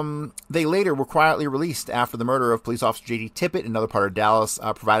 they later were quietly released after the murder of police officer J.D. Tippit, another part of Dallas,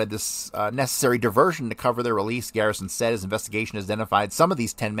 provided this necessary diversion to cover their release. Garrison said his investigation has identified some of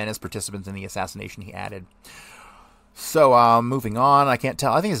these 10 men as participants in the assassination, he added. So, moving on, I can't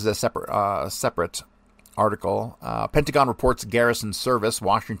tell. I think this is a separate article. Pentagon reports Garrison service,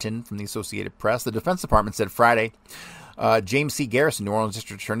 Washington, from the Associated Press. The Defense Department said Friday, James C. Garrison, New Orleans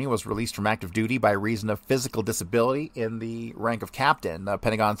District Attorney, was released from active duty by reason of physical disability in the rank of captain. The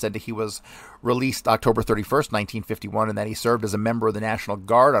Pentagon said that he was released October 31st, 1951, and that he served as a member of the National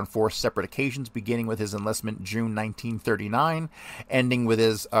Guard on 4 separate occasions, beginning with his enlistment June 1939, ending with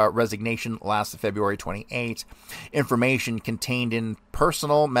his resignation last February 28. Information contained in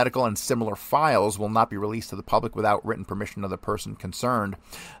personal, medical, and similar files will not be released to the public without written permission of the person concerned,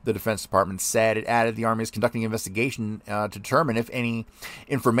 the Defense Department said. It added the Army is conducting an investigation to determine if any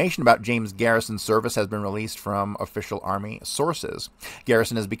information about James Garrison's service has been released from official Army sources.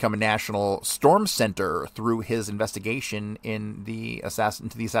 Garrison has become a national storm center through his investigation into the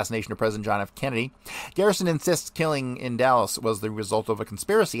assassination of President John F. Kennedy. Garrison insists killing in Dallas was the result of a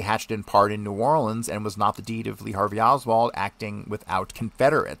conspiracy hatched in part in New Orleans and was not the deed of Lee Harvey Oswald acting without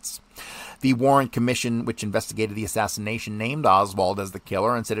Confederates. The Warren Commission, which investigated the assassination, named Oswald as the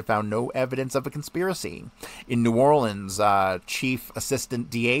killer and said it found no evidence of a conspiracy. In New Orleans, Chief Assistant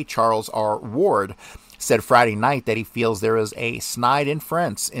DA Charles R. Ward said Friday night that he feels there is a snide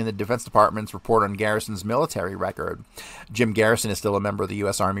inference in the Defense Department's report on Garrison's military record. Jim Garrison is still a member of the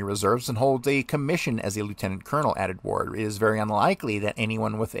U.S. Army Reserves and holds a commission as a lieutenant colonel, added Ward. It is very unlikely that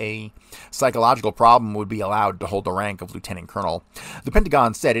anyone with a psychological problem would be allowed to hold the rank of lieutenant colonel. The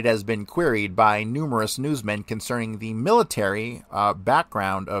Pentagon said it has been queried by numerous newsmen concerning the military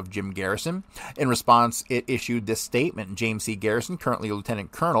background of Jim Garrison. In response, it issued this statement. James C. Garrison, currently a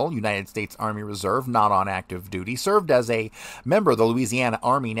lieutenant colonel, United States Army Reserve, not on active duty, served as a member of the Louisiana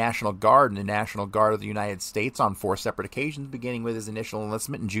Army National Guard and the National Guard of the United States on 4 separate occasions, beginning with his initial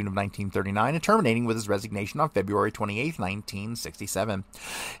enlistment in June of 1939 and terminating with his resignation on February 28, 1967.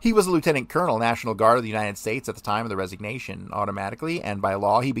 He was a Lieutenant Colonel, National Guard of the United States at the time of the resignation. Automatically and by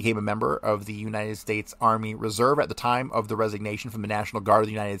law, he became a member of the United States Army Reserve at the time of the resignation from the National Guard of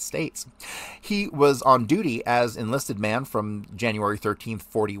the United States. He was on duty as enlisted man from January 13th,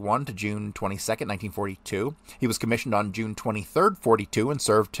 41 to June 22nd, 1942. He was commissioned on June 23rd, 42 and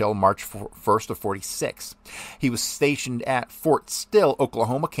served till March 1st of 46. He was stationed at Fort Still,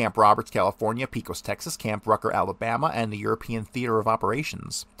 Oklahoma, Camp Roberts, California, Pecos, Texas, Camp Rucker, Alabama, and the European Theater of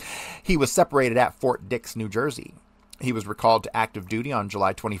Operations. He was separated at Fort Dix, New Jersey. He was recalled to active duty on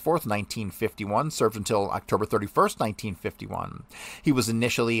July 24th, 1951, served until October 31st, 1951. He was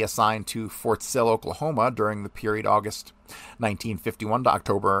initially assigned to Fort Sill, Oklahoma during the period August 1951 to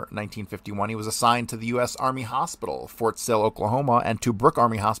October 1951. He was assigned to the U.S. Army Hospital, Fort Sill, Oklahoma, and to Brooke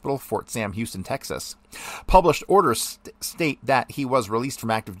Army Hospital, Fort Sam, Houston, Texas. Published orders state that he was released from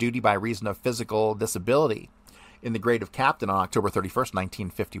active duty by reason of physical disability. in the grade of captain on October 31st,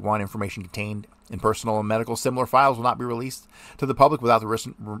 1951. Information contained in personal and medical similar files will not be released to the public without the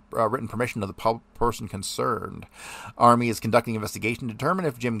written permission of the person concerned. Army is conducting investigation to determine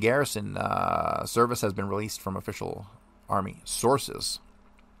if Jim Garrison service has been released from official Army sources.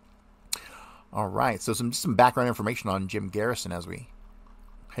 All right, so some background information on Jim Garrison as we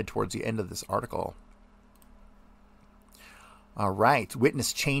head towards the end of this article. All right,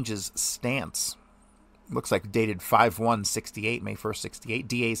 witness changes stance. Looks like dated 5/1/68, May 1st, 68.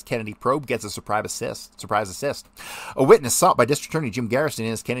 DA's Kennedy probe gets a surprise assist. A witness sought by District Attorney Jim Garrison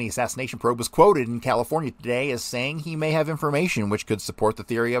in his Kennedy assassination probe was quoted in California today as saying he may have information which could support the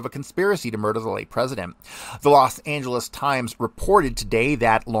theory of a conspiracy to murder the late president. The Los Angeles Times reported today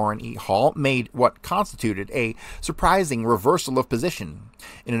that Loran E. Hall made what constituted a surprising reversal of position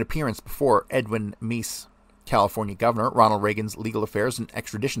in an appearance before Edwin Meese, California Governor, Ronald Reagan's Legal Affairs and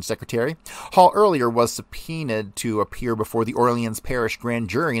Extradition Secretary. Hall earlier was subpoenaed to appear before the Orleans Parish Grand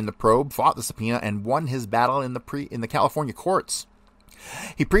Jury in the probe, fought the subpoena, and won his battle in the California courts.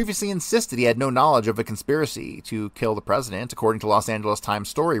 He previously insisted he had no knowledge of a conspiracy to kill the president. According to Los Angeles Times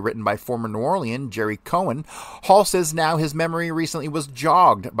story written by former New Orleans Jerry Cohen, Hall says now his memory recently was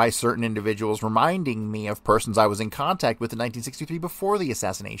jogged by certain individuals reminding me of persons I was in contact with in 1963 before the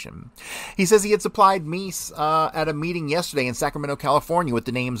assassination. He says he had supplied Meese at a meeting yesterday in Sacramento, California with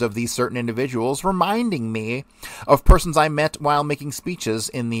the names of these certain individuals, reminding me of persons I met while making speeches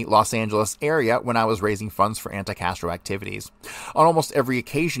in the Los Angeles area when I was raising funds for anti-Castro activities. On almost every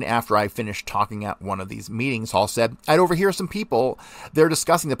occasion after I finished talking at one of these meetings, Hall said, I'd overhear some people there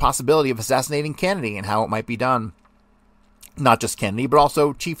discussing the possibility of assassinating Kennedy and how it might be done. Not just Kennedy, but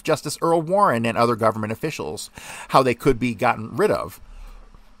also Chief Justice Earl Warren and other government officials, how they could be gotten rid of.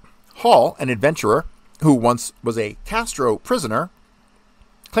 Hall, an adventurer who once was a Castro prisoner,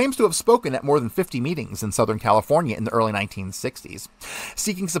 claims to have spoken at more than 50 meetings in Southern California in the early 1960s,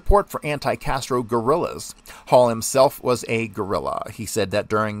 seeking support for anti-Castro guerrillas. Hall himself was a guerrilla. He said that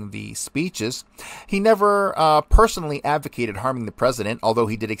during the speeches, he never personally advocated harming the president, although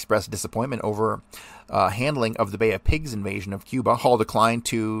he did express disappointment over handling of the Bay of Pigs invasion of Cuba. Hall declined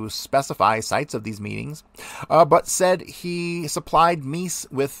to specify sites of these meetings, but said he supplied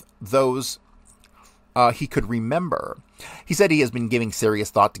Meese with those he could remember. He said he has been giving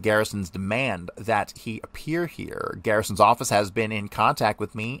serious thought to Garrison's demand that he appear here. Garrison's office has been in contact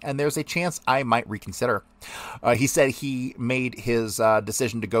with me, and there's a chance I might reconsider. He said he made his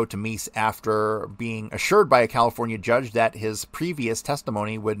decision to go to Meese after being assured by a California judge that his previous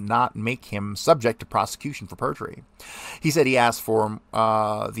testimony would not make him subject to prosecution for perjury. He said he asked for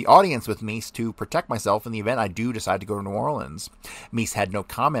the audience with Meese to protect myself in the event I do decide to go to New Orleans. Meese had no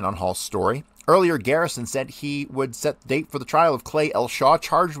comment on Hall's story. Earlier, Garrison said he would set the date for the trial of Clay L. Shaw,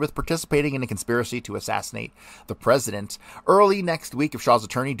 charged with participating in a conspiracy to assassinate the president, early next week if Shaw's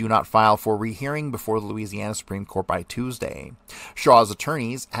attorney do not file for rehearing before the Louisiana Supreme Court by Tuesday. Shaw's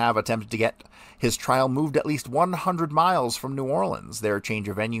attorneys have attempted to get his trial moved at least 100 miles from New Orleans. Their change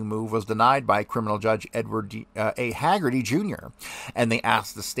of venue move was denied by criminal judge Edward A. Haggerty, Jr., and they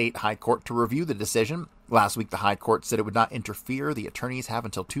asked the state high court to review the decision. Last week, the high court said it would not interfere. The attorneys have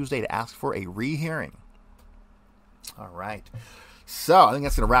until Tuesday to ask for a rehearing. All right. So I think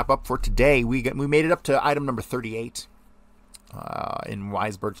that's going to wrap up for today. We made it up to item number 38 in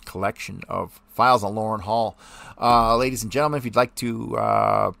Weisberg's collection of files on Loran Hall. Ladies and gentlemen, if you'd like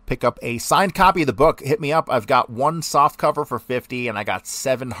to pick up a signed copy of the book, hit me up. I've got one soft cover for $50, and I got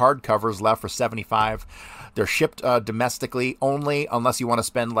 7 hardcovers left for $75. They're shipped domestically only, unless you want to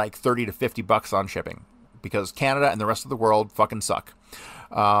spend like $30 to $50 on shipping, because Canada and the rest of the world fucking suck.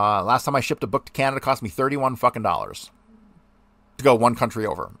 Last time I shipped a book to Canada, it cost me $31 fucking to go one country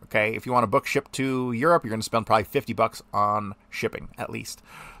over. Okay, if you want a book shipped to Europe, you're going to spend probably $50 on shipping at least.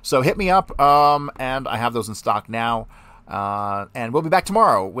 So hit me up, and I have those in stock now. And we'll be back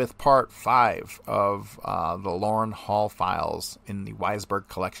tomorrow with part 5 of the Loran Hall files in the Weisberg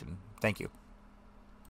collection. Thank you.